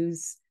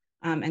worldviews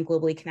and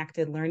globally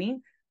connected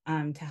learning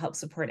to help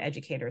support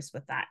educators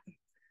with that.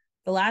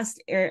 The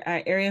last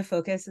area of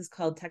focus is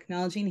called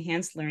technology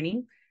enhanced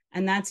learning,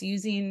 and that's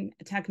using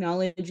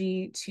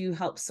technology to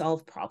help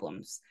solve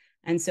problems.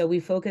 And so we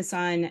focus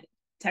on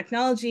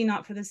technology,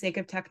 not for the sake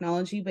of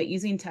technology, but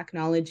using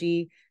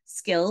technology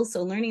skills.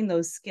 So learning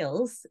those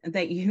skills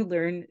that you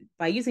learn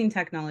by using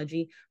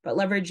technology, but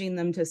leveraging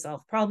them to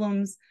solve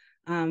problems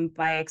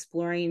by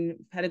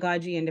exploring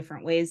pedagogy in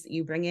different ways that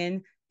you bring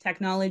in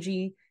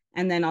technology,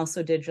 and then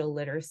also digital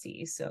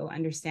literacy. So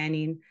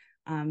understanding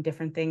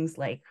different things,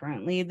 like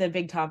currently the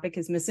big topic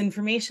is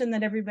misinformation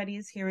that everybody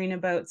is hearing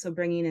about. So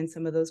bringing in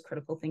some of those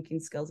critical thinking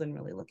skills and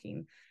really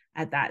looking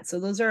at that. So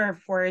those are our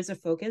 4 areas of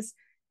focus.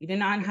 You do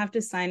not have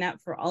to sign up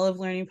for all of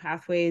learning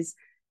pathways.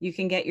 You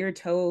can get your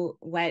toe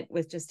wet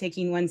with just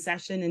taking one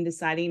session and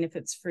deciding if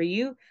it's for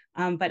you.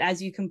 But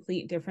as you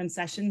complete different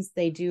sessions,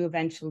 they do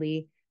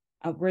eventually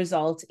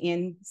result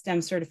in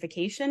STEM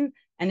certification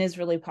and is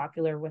really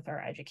popular with our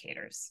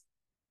educators.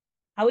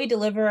 How we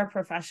deliver our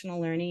professional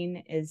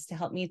learning is to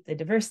help meet the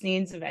diverse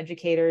needs of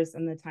educators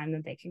and the time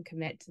that they can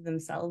commit to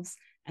themselves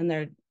and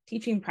their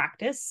teaching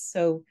practice.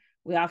 So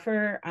we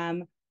offer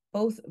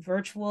both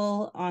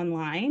virtual,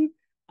 online,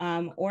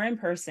 or in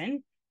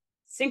person,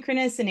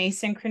 synchronous and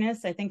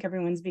asynchronous. I think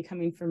everyone's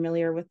becoming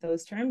familiar with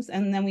those terms.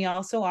 And then we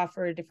also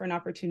offer a different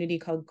opportunity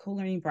called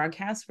co-learning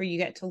broadcasts, where you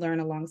get to learn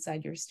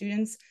alongside your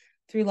students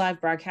through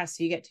live broadcasts.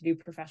 So you get to do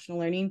professional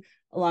learning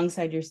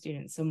alongside your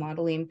students. So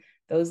modeling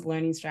those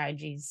learning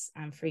strategies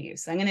for you.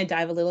 So I'm going to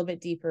dive a little bit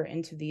deeper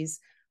into these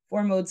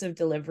 4 modes of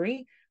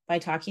delivery by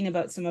talking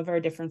about some of our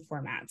different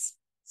formats.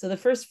 So the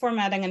first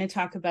format I'm going to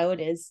talk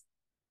about is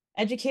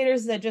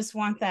educators that just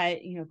want that,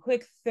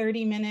 quick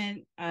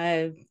 30-minute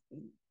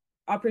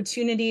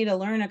opportunity to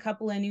learn a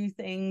couple of new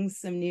things,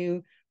 some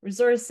new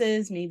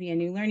resources, maybe a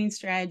new learning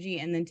strategy,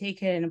 and then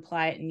take it and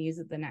apply it and use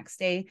it the next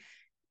day.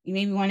 You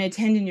maybe want to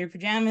attend in your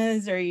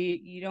pajamas, or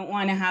you don't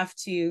want to have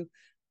to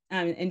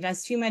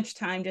invest too much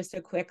time, just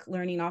a quick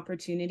learning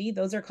opportunity.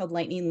 Those are called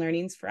lightning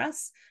learnings for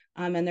us,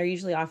 and they're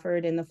usually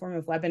offered in the form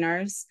of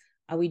webinars.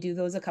 We do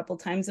those a couple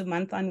times a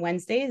month on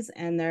Wednesdays,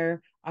 and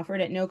they're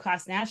offered at no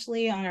cost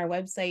nationally. On our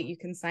website, you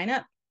can sign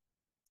up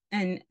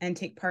and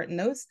take part in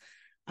those.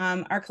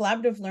 Our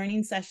collaborative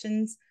learning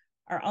sessions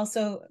are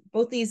also,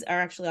 both these are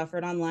actually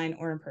offered online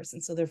or in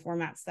person. So they're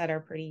formats that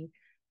are pretty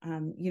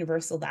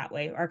universal that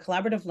way. Our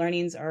collaborative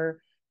learnings are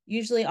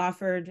usually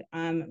offered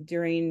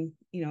during,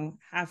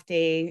 half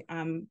day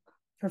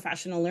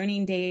professional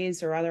learning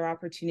days or other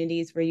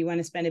opportunities where you want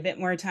to spend a bit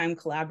more time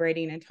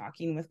collaborating and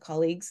talking with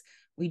colleagues.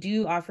 We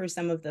do offer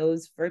some of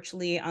those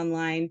virtually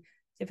online,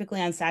 typically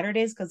on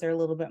Saturdays, because they're a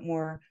little bit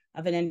more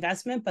of an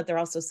investment, but they're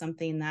also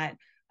something that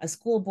a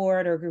school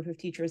board or a group of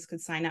teachers could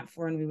sign up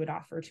for and we would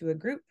offer to a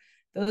group.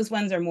 Those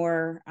ones are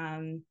more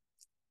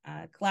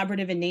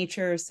collaborative in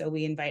nature. So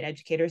we invite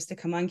educators to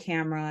come on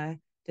camera,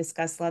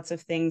 discuss lots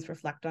of things,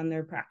 reflect on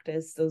their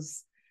practice,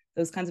 those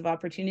kinds of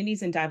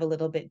opportunities, and dive a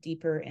little bit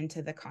deeper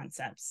into the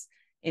concepts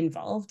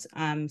involved.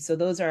 So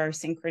those are our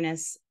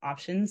synchronous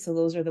options. So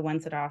those are the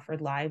ones that are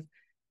offered live,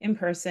 in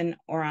person,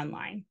 or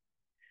online.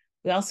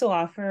 We also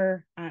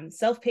offer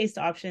self-paced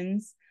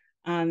options.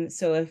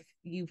 So if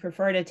you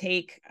prefer to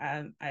take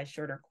a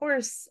shorter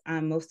course,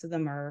 most of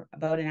them are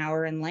about an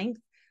hour in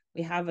length.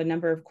 We have a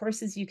number of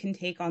courses you can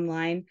take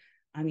online.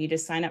 You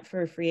just sign up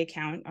for a free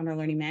account on our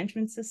learning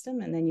management system,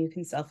 and then you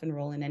can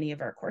self-enroll in any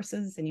of our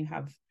courses, and you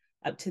have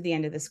up to the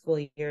end of the school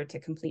year to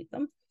complete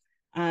them.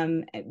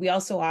 We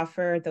also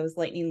offer those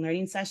lightning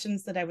learning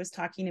sessions that I was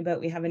talking about.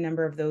 We have a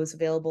number of those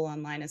available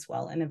online as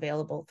well and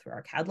available through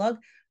our catalog.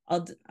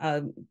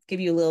 I'll give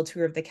you a little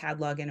tour of the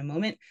catalog in a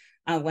moment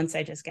once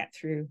I just get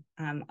through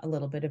a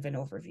little bit of an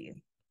overview.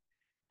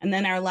 And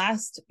then our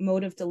last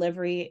mode of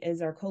delivery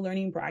is our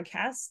co-learning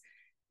broadcasts.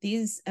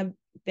 These have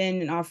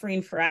been an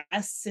offering for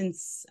us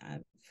since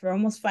for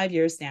almost 5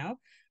 years now.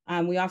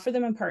 We offer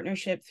them in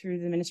partnership through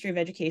the Ministry of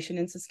Education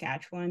in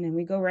Saskatchewan, and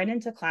we go right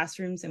into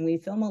classrooms and we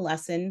film a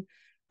lesson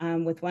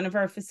with one of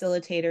our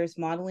facilitators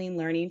modeling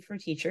learning for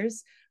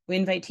teachers. We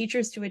invite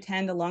teachers to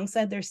attend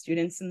alongside their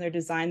students, and they're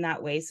designed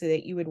that way so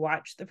that you would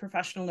watch the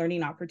professional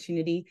learning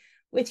opportunity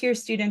with your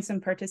students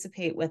and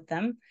participate with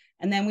them.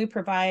 And then we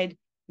provide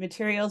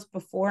materials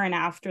before and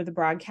after the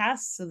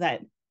broadcast so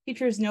that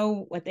teachers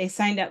know what they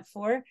signed up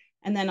for,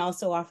 and then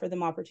also offer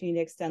them opportunity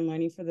to extend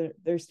learning for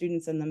their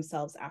students and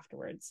themselves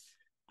afterwards.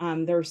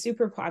 They're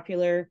super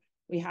popular.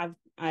 We have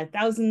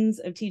thousands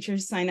of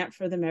teachers sign up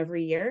for them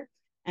every year.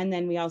 And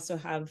then we also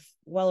have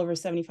well over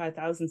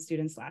 75,000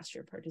 students last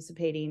year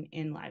participating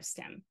in live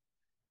STEM.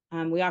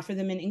 We offer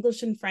them in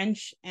English and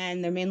French,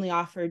 and they're mainly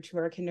offered to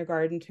our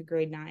kindergarten to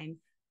grade 9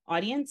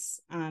 audience,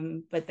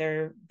 but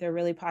they're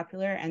really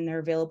popular, and they're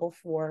available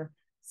for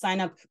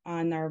sign up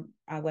on our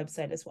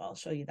website as well. I'll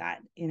show you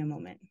that in a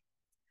moment.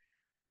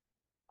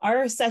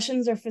 Our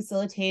sessions are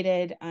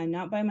facilitated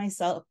not by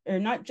myself, or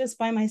not just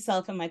by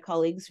myself and my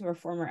colleagues who are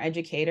former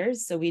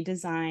educators. So we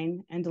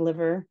design and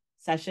deliver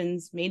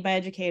sessions made by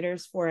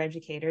educators for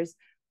educators,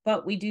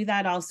 but we do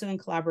that also in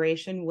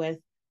collaboration with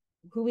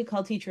who we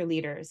call teacher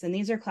leaders. And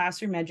these are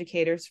classroom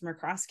educators from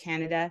across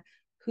Canada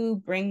who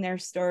bring their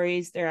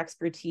stories, their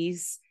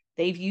expertise.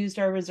 They've used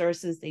our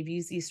resources, they've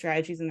used these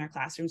strategies in their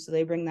classrooms, so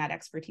they bring that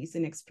expertise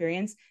and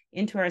experience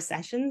into our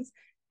sessions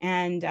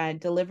and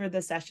deliver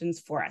the sessions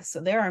for us.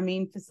 So they're our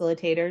main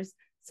facilitators.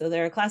 So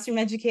they're a classroom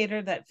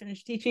educator that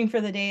finished teaching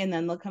for the day, and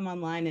then they'll come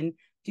online and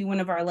do one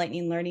of our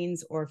lightning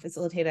learnings or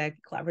facilitate a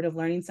collaborative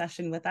learning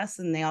session with us.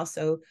 And they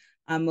also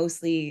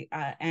mostly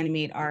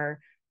animate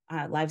our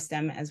live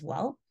STEM as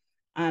well.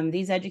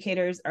 These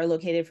educators are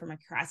located from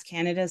across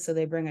Canada, so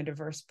they bring a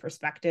diverse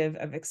perspective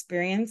of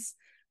experience.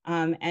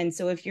 And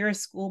so if you're a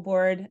school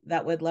board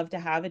that would love to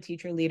have a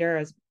teacher leader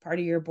as part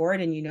of your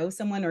board, and you know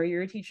someone, or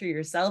you're a teacher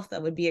yourself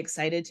that would be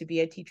excited to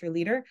be a teacher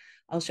leader,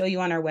 I'll show you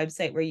on our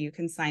website where you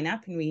can sign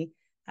up. And we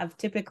have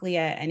typically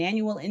an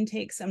annual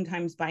intake,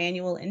 sometimes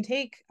biannual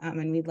intake,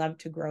 and we'd love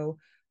to grow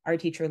our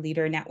teacher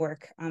leader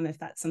network. If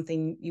that's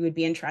something you would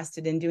be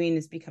interested in doing,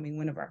 is becoming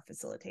one of our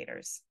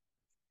facilitators.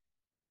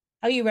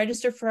 How you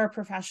register for our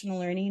professional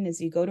learning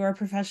is you go to our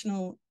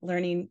professional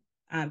learning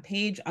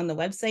page on the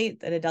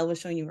website that Adele was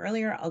showing you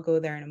earlier. I'll go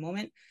there in a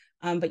moment,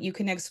 but you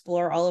can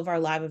explore all of our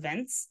live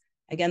events.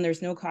 Again,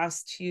 there's no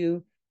cost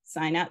to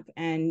sign up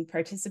and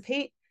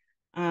participate.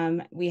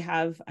 We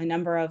have a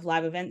number of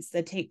live events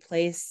that take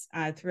place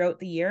throughout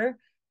the year.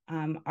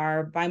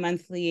 Our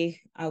bi-monthly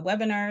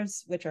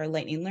webinars, which are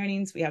lightning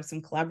learnings. We have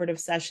some collaborative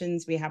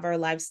sessions. We have our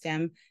live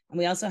STEM, and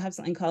we also have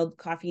something called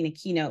Coffee and a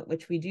Keynote,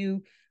 which we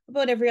do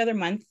about every other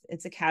month.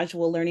 It's a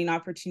casual learning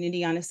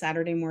opportunity on a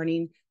Saturday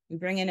morning. We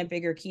bring in a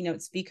bigger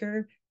keynote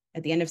speaker.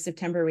 At the end of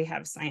September, we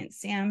have Science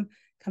Sam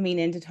coming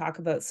in to talk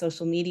about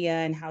social media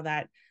and how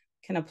that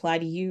can apply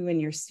to you and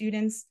your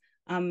students.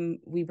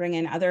 We bring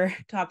in other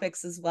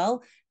topics as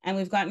well. And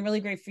we've gotten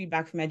really great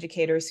feedback from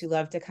educators who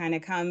love to kind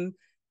of come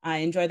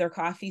enjoy their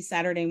coffee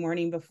Saturday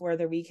morning before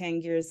their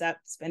weekend gears up,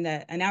 spend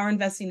an hour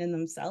investing in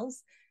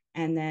themselves,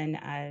 and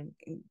then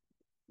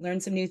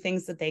learn some new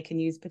things that they can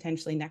use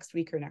potentially next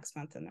week or next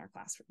month in their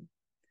classroom.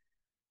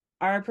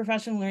 Our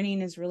professional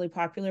learning is really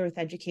popular with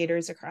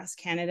educators across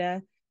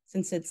Canada.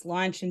 Since its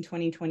launch in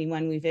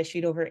 2021, we've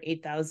issued over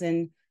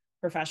 8,000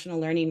 professional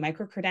learning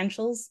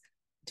micro-credentials.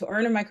 To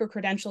earn a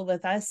micro-credential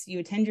with us, you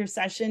attend your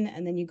session,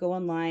 and then you go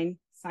online,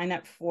 sign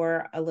up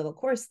for a little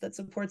course that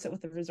supports it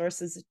with the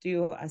resources,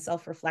 do a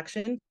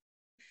self-reflection,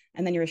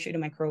 and then you're issued a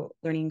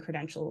micro-learning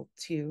credential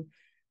to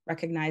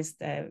recognize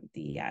the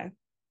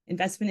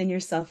investment in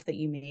yourself that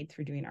you made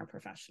through doing our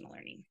professional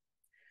learning.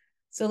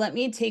 So let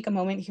me take a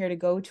moment here to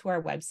go to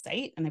our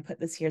website, and I put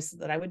this here so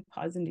that I would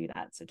pause and do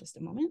that. So just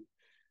a moment.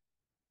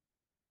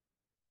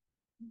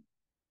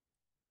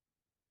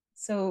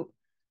 So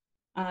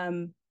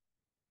I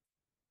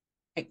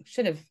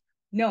should have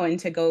known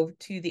to go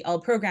to the all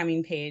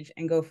programming page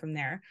and go from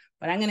there,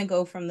 but I'm going to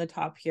go from the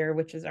top here,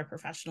 which is our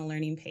professional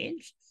learning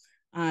page.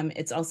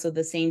 It's also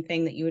the same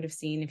thing that you would have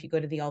seen if you go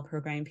to the all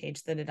programming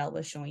page that Adele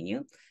was showing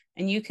you.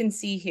 And you can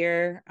see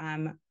here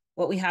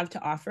what we have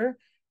to offer.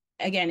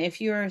 Again, if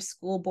you're a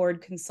school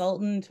board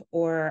consultant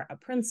or a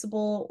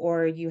principal,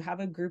 or you have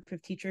a group of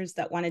teachers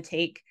that want to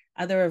take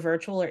either a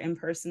virtual or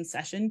in-person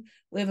session,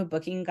 we have a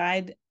booking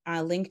guide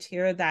linked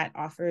here that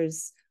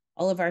offers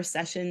all of our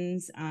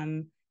sessions.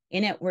 In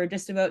it, we're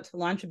just about to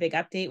launch a big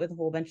update with a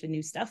whole bunch of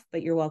new stuff,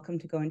 but you're welcome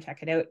to go and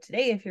check it out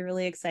today if you're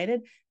really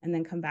excited, and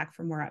then come back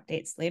for more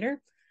updates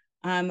later.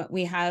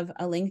 We have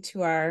a link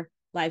to our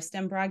live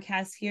STEM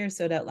broadcast here,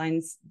 so it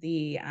outlines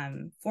the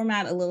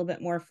format a little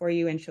bit more for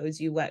you and shows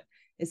you what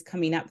is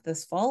coming up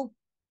this fall.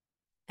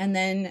 And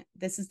then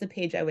this is the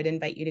page I would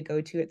invite you to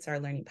go to. It's our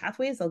learning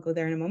pathways. I'll go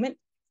there in a moment.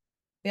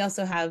 We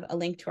also have a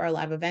link to our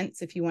live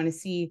events if you want to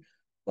see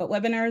what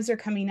webinars are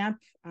coming up,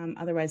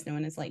 otherwise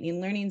known as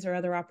lightning learnings or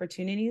other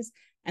opportunities.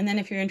 And then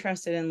if you're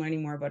interested in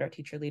learning more about our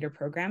teacher leader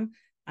program,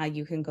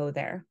 you can go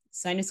there.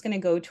 So I'm just going to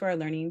go to our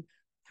learning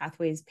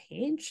pathways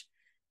page.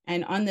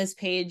 And on this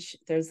page,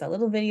 there's a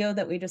little video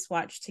that we just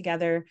watched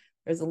together.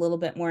 There's a little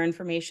bit more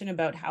information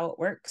about how it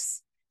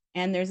works.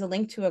 And there's a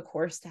link to a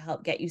course to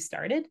help get you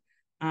started.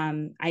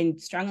 I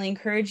strongly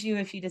encourage you,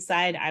 if you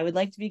decide I would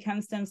like to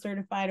become STEM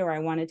certified, or I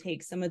want to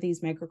take some of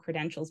these micro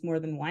credentials,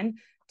 more than one,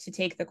 to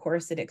take the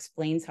course that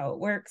explains how it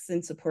works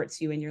and supports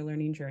you in your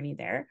learning journey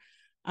there.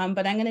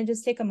 But I'm going to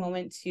just take a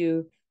moment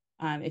to,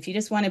 if you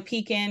just want to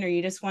peek in, or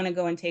you just want to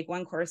go and take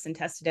one course and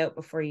test it out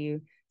before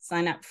you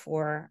sign up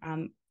for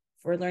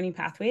Learning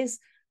Pathways,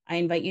 I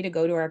invite you to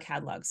go to our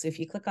catalog. So if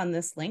you click on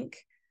this link,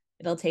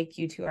 it'll take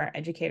you to our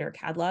educator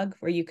catalog,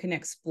 where you can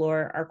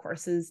explore our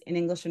courses in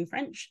English and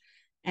French.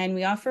 And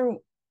we offer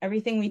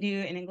everything we do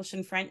in English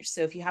and French.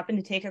 So if you happen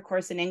to take a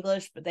course in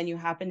English, but then you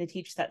happen to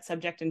teach that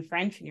subject in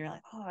French and you're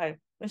like, oh, I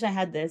wish I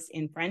had this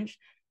in French,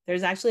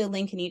 there's actually a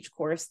link in each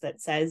course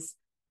that says,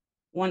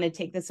 want to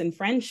take this in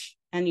French,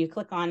 and you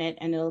click on it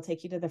and it'll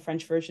take you to the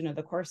French version of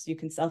the course. You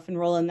can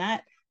self-enroll in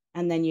that,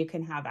 and then you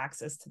can have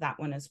access to that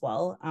one as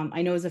well.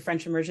 I know as a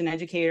French immersion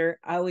educator,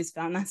 I always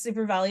found that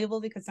super valuable,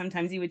 because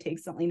sometimes you would take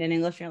something in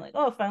English and you're like,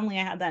 oh, if only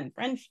I had that in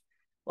French.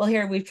 Well,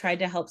 here we've tried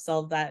to help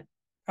solve that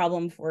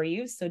problem for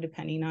you. So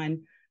depending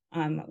on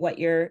what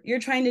you're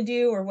trying to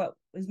do or what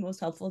is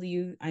most helpful to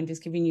you, I'm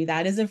just giving you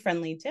that as a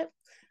friendly tip.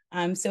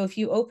 So if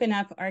you open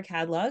up our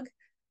catalog,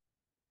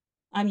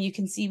 you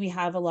can see we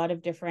have a lot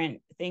of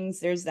different things.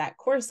 There's that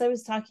course I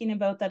was talking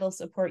about that'll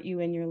support you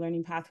in your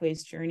learning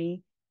pathways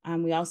journey.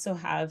 We also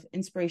have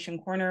Inspiration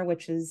Corner,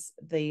 which is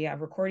the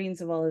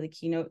recordings of all of the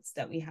keynotes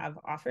that we have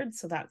offered.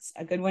 So that's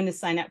a good one to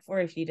sign up for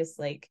if you just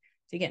like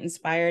to get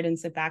inspired and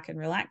sit back and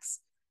relax.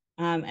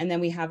 And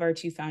then we have our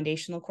 2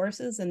 foundational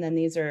courses, and then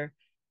these are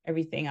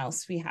everything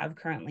else we have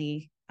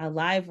currently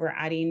live. We're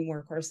adding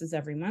more courses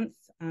every month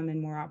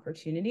and more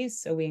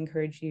opportunities. So we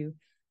encourage you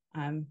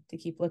to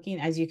keep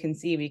looking. As you can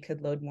see, we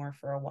could load more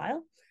for a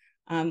while.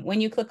 When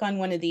you click on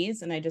one of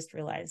these, and I just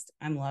realized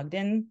I'm logged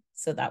in,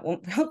 so that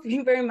won't help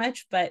you very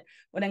much, but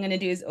what I'm going to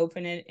do is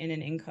open it in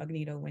an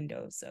incognito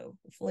window. So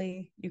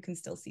hopefully you can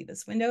still see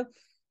this window.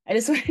 I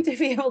just wanted to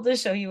be able to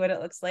show you what it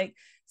looks like.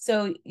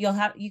 So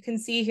you can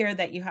see here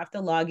that you have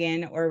to log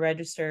in or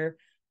register.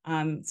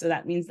 So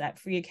that means that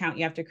free account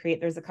you have to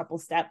create. There's a couple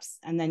steps,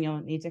 and then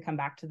you'll need to come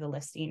back to the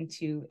listing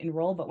to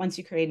enroll. But once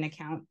you create an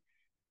account,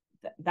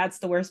 that's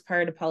the worst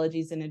part.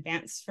 Apologies in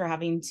advance for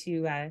having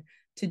to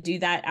do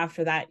that.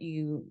 After that,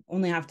 you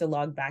only have to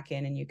log back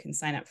in, and you can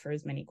sign up for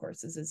as many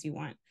courses as you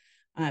want.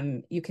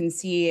 You can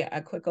see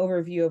a quick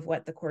overview of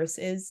what the course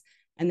is,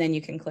 and then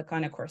you can click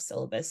on a course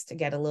syllabus to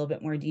get a little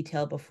bit more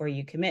detail before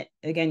you commit.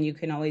 Again, you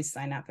can always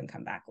sign up and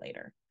come back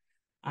later.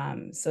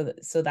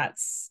 So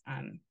that's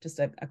just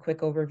a quick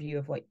overview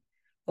of what,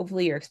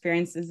 hopefully your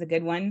experience is a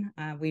good one.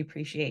 We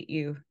appreciate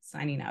you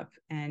signing up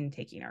and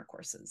taking our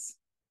courses.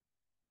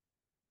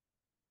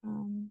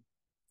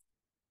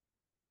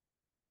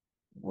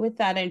 With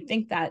that, I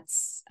think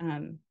that's,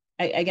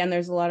 again,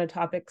 there's a lot of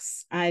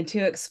topics to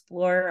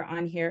explore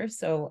on here.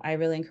 So I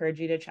really encourage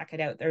you to check it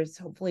out. There's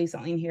hopefully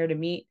something here to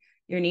meet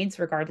your needs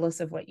regardless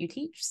of what you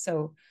teach.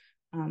 So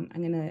I'm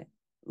going to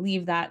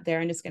leave that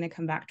there. I'm just going to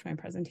come back to my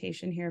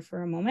presentation here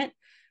for a moment.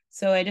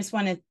 So I just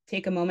want to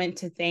take a moment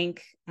to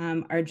thank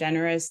our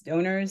generous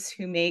donors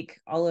who make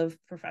all of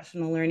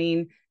professional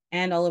learning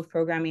and all of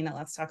programming at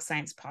Let's Talk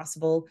Science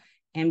possible.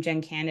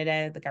 Amgen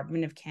Canada, the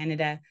Government of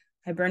Canada,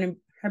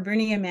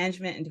 Hibernia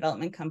Management and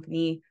Development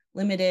Company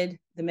Limited,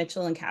 the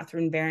Mitchell and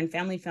Catherine Barron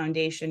Family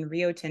Foundation,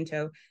 Rio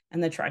Tinto,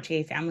 and the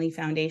Trottier Family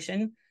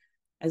Foundation,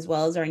 as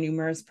well as our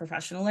numerous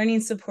professional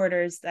learning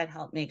supporters that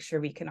help make sure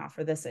we can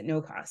offer this at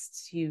no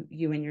cost to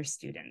you and your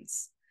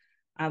students.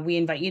 We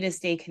invite you to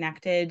stay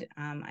connected.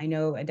 I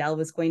know Adele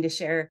was going to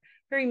share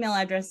her email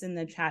address in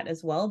the chat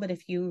as well, but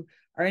if you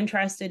are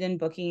interested in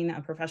booking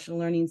a professional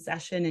learning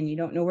session and you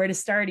don't know where to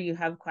start or you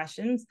have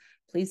questions,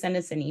 please send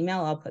us an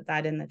email. I'll put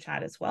that in the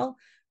chat as well.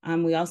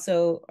 We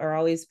also are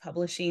always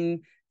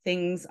publishing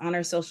things on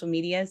our social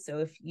media. So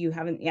if you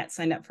haven't yet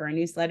signed up for our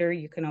newsletter,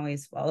 you can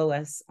always follow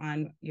us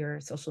on your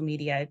social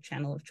media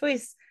channel of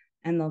choice,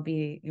 and there'll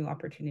be new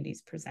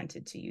opportunities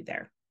presented to you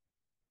there.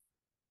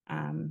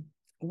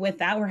 With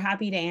that, we're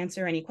happy to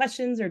answer any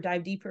questions or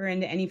dive deeper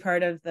into any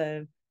part of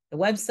the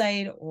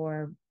website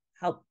or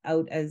help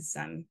out as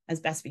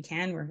best we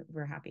can.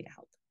 We're happy to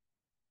help.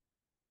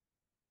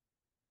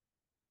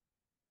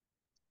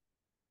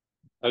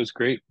 That was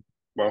great.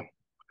 Well,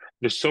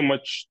 there's so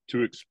much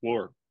to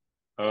explore.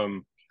 I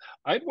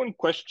had one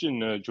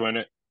question,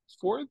 Joanna,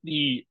 for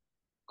the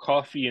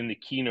coffee and the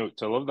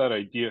keynotes. I love that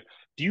idea.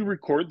 Do you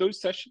record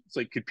those sessions?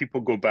 Like, could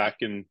people go back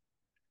and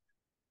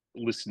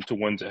listen to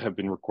ones that have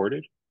been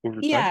recorded over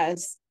time?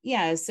 Yes.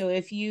 Yeah. So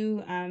if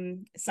you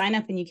sign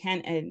up and you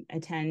can't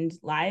attend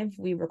live,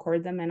 we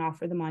record them and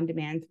offer them on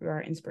demand through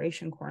our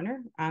Inspiration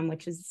Corner,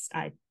 which is,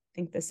 I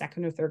think, the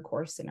second or third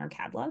course in our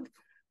catalog.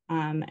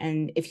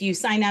 And if you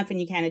sign up and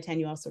you can't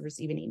attend, you also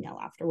receive an email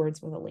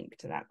afterwards with a link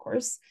to that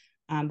course.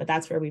 But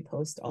that's where we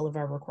post all of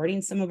our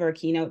recordings. Some of our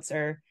keynotes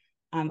are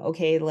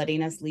okay,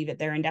 letting us leave it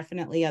there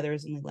indefinitely.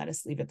 Others only let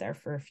us leave it there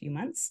for a few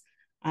months.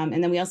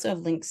 And then we also have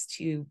links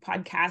to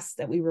podcasts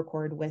that we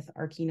record with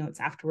our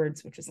keynotes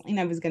afterwards, which is something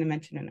I was going to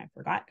mention and I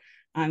forgot.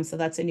 So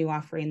that's a new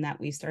offering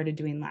that we started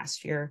doing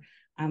last year.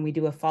 We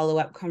do a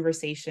follow-up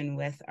conversation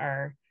with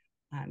our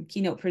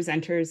keynote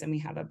presenters, and we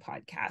have a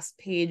podcast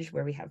page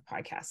where we have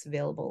podcasts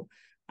available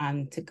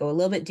to go a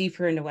little bit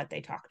deeper into what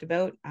they talked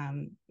about.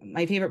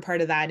 My favorite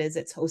part of that is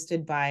it's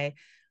hosted by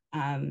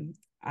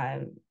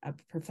a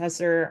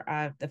professor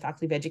of the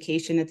Faculty of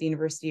Education at the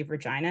University of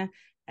Regina,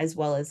 as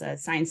well as a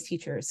science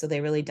teacher. So they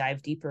really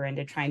dive deeper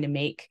into trying to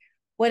make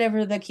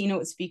whatever the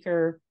keynote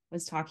speaker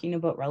was talking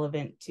about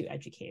relevant to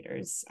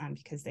educators,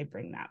 because they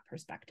bring that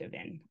perspective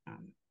in.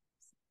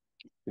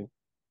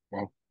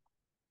 Well,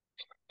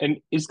 And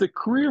is the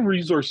career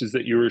resources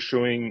that you were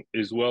showing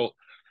as well,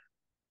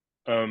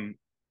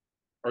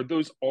 are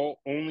those all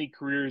only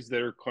careers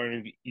that are kind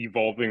of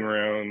evolving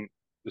around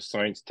the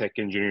science, tech,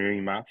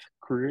 engineering, math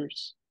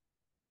careers?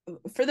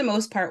 For the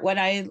most part, what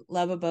I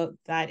love about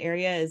that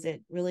area is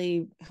it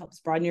really helps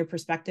broaden your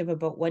perspective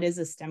about what is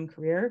a STEM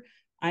career.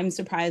 I'm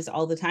surprised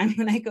all the time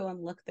when I go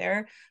and look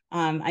there.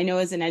 I know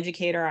as an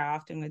educator, I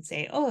often would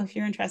say, oh, if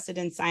you're interested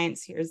in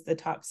science, here's the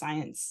top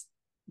science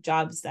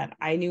jobs that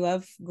I knew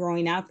of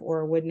growing up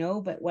or would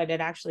know. But what it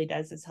actually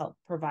does is help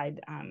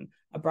provide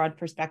a broad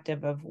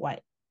perspective of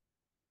what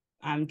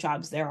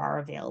jobs there are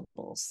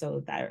available.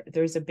 So that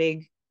there's a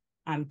big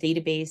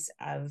database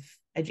of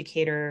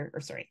educator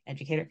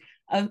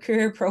of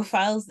career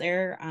profiles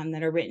there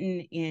that are written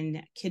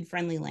in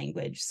kid-friendly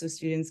language, so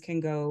students can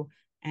go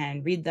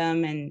and read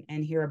them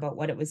and hear about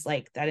what it was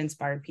like that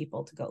inspired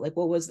people to go, like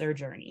what was their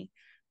journey.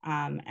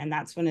 And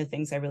that's one of the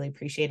things I really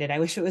appreciated. I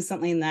wish it was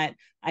something that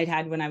I'd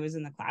had when I was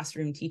in the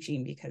classroom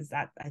teaching, because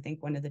that, I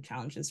think, one of the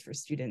challenges for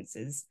students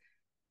is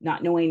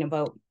not knowing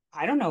about,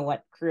 I don't know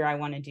what career I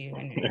want to do.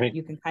 And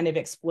you can kind of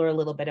explore a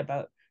little bit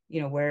about,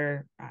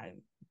 where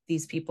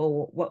these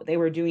people, what they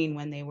were doing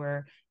when they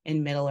were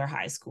in middle or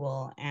high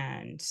school,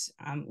 and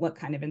what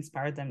kind of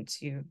inspired them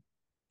to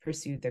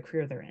pursue the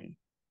career they're in.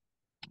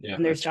 Yeah,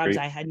 and there's jobs great.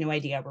 I had no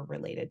idea were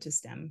related to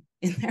STEM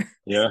in there.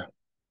 Yeah.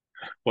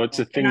 Well, it's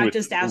a thing not with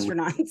just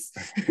astronauts.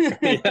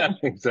 Yeah,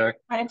 exactly.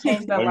 Trying to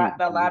change the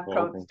lab coat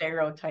evolving.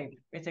 stereotype.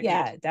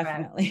 Yeah,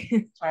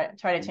 definitely.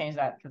 Try to change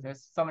that, because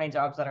there's so many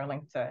jobs that are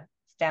linked to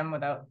STEM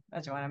without,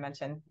 as Joanna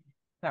mentioned,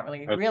 not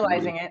really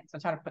realizing it. So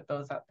trying to put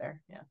those out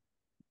there. Yeah.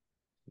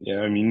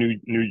 Yeah, I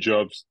mean, new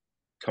jobs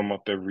come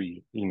up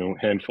every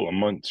handful of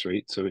months,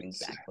 right? So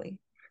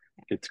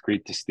it's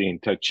great to stay in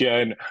touch. Yeah,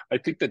 and I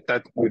think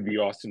that would be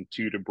awesome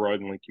too, to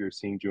broaden, like you were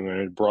saying,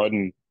 Joanna,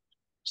 broaden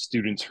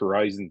students'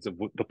 horizons of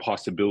what the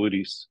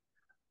possibilities,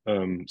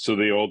 so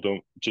they all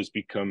don't just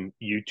become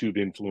YouTube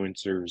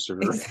influencers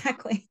or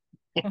exactly.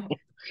 Yeah.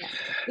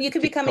 You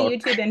could become a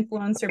YouTube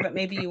influencer, but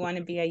maybe you want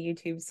to be a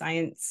YouTube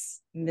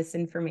science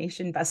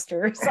misinformation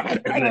buster or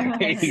something like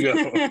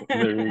that.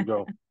 There you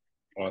go.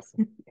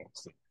 Awesome.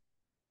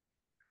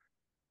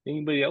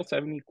 Anybody else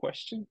have any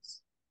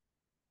questions?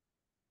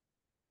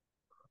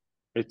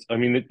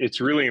 It's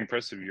really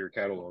impressive, your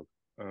catalog.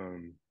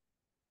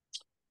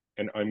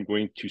 And I'm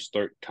going to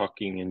start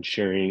talking and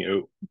sharing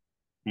out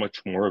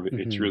much more of it.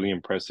 It's really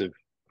impressive.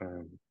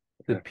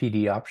 The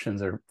PD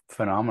options are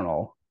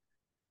phenomenal.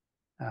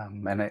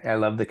 And I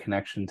love the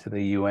connection to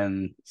the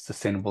UN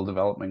Sustainable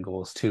Development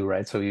Goals too,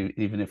 right? So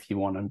even if you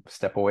want to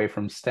step away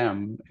from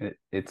STEM,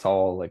 it's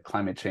all like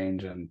climate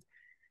change, and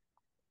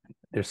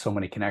there's so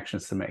many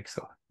connections to make.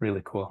 So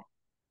really cool.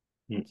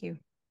 Thank you.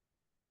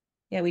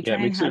 Yeah, we try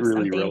and have really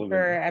something relevant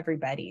for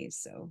everybody.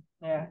 So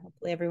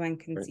hopefully everyone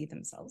can see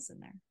themselves in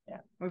there.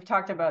 Yeah, we've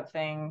talked about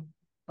saying,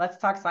 let's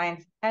talk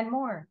science and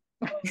more.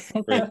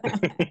 A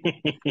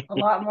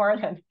lot more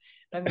than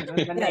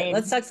the name.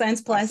 Let's talk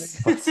science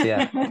plus.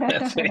 Yeah,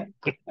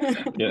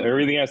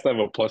 everything has to have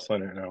a plus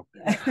on it now.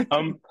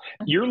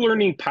 Your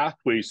learning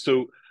pathways.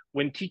 So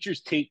when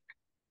teachers take,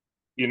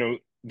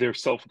 their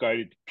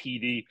self-guided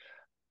PD,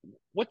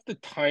 what's the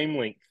time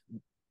length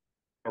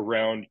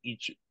around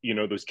each,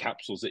 those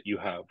capsules that you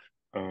have?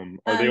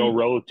 Are they all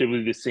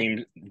relatively the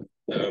same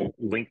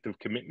length of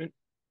commitment?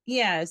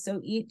 Yeah,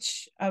 so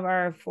each of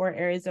our 4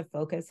 areas of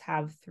focus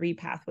have 3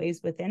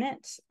 pathways within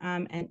it.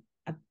 And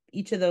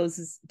each of those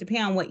is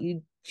depending on what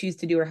you choose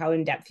to do or how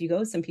in depth you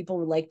go. Some people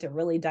would like to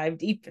really dive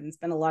deep and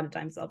spend a lot of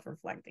time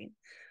self-reflecting.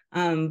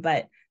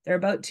 But they're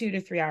about 2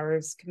 to 3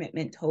 hours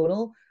commitment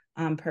total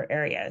per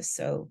area.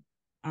 So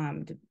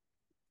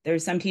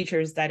there's some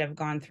teachers that have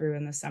gone through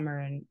in the summer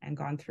and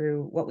gone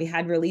through what we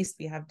had released.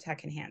 We have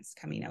Tech Enhanced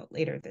coming out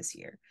later this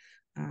year.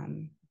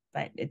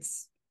 But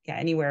it's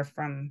anywhere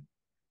from,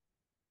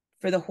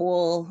 for the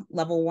whole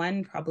level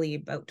 1, probably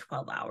about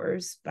 12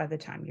 hours by the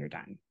time you're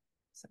done.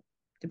 So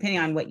depending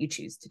on what you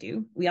choose to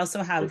do. We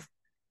also have,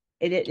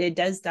 it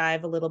does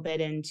dive a little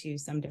bit into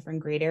some different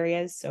grade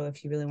areas. So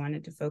if you really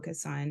wanted to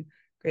focus on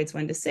grades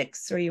 1 to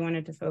 6, or you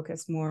wanted to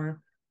focus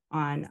more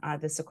on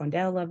the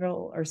secondaire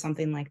level or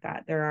something like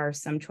that, there are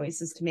some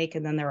choices to make.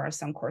 And then there are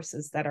some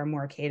courses that are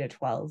more K to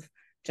 12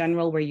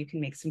 general, where you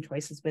can make some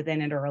choices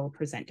within it, or it'll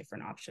present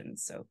different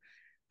options. So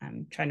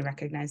I'm trying to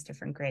recognize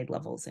different grade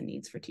levels and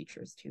needs for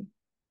teachers too.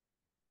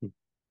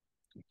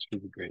 That's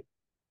really great.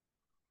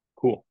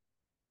 Cool.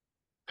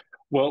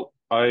 Well,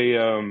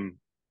 I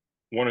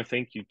want to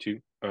thank you too,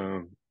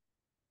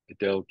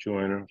 Adele,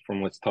 Joanna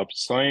from Let's Talk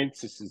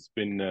Science. This has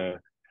been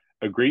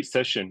a great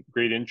session,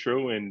 great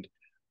intro, and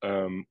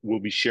we'll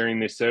be sharing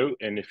this out.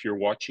 And if you're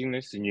watching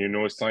this and you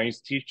know a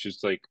science teacher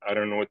is like, I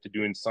don't know what to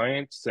do in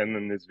science, send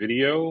them this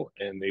video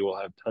and they will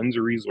have tons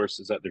of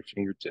resources at their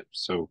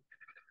fingertips. So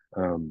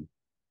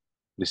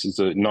this is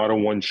not a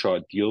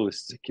one-shot deal.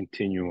 This is a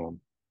continuum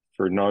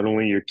for not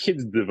only your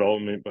kids'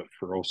 development, but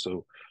for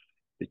also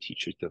the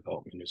teacher's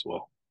development as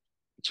well.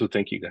 So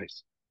thank you,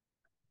 guys.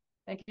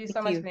 Thank you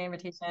so much for the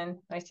invitation.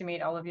 Nice to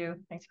meet all of you.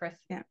 Thanks, Chris.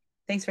 Yeah.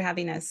 Thanks for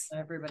having us.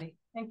 Everybody.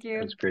 Thank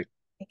you. That's great.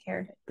 Take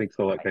care. Thanks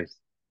a lot, Bye. guys.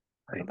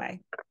 Bye-bye.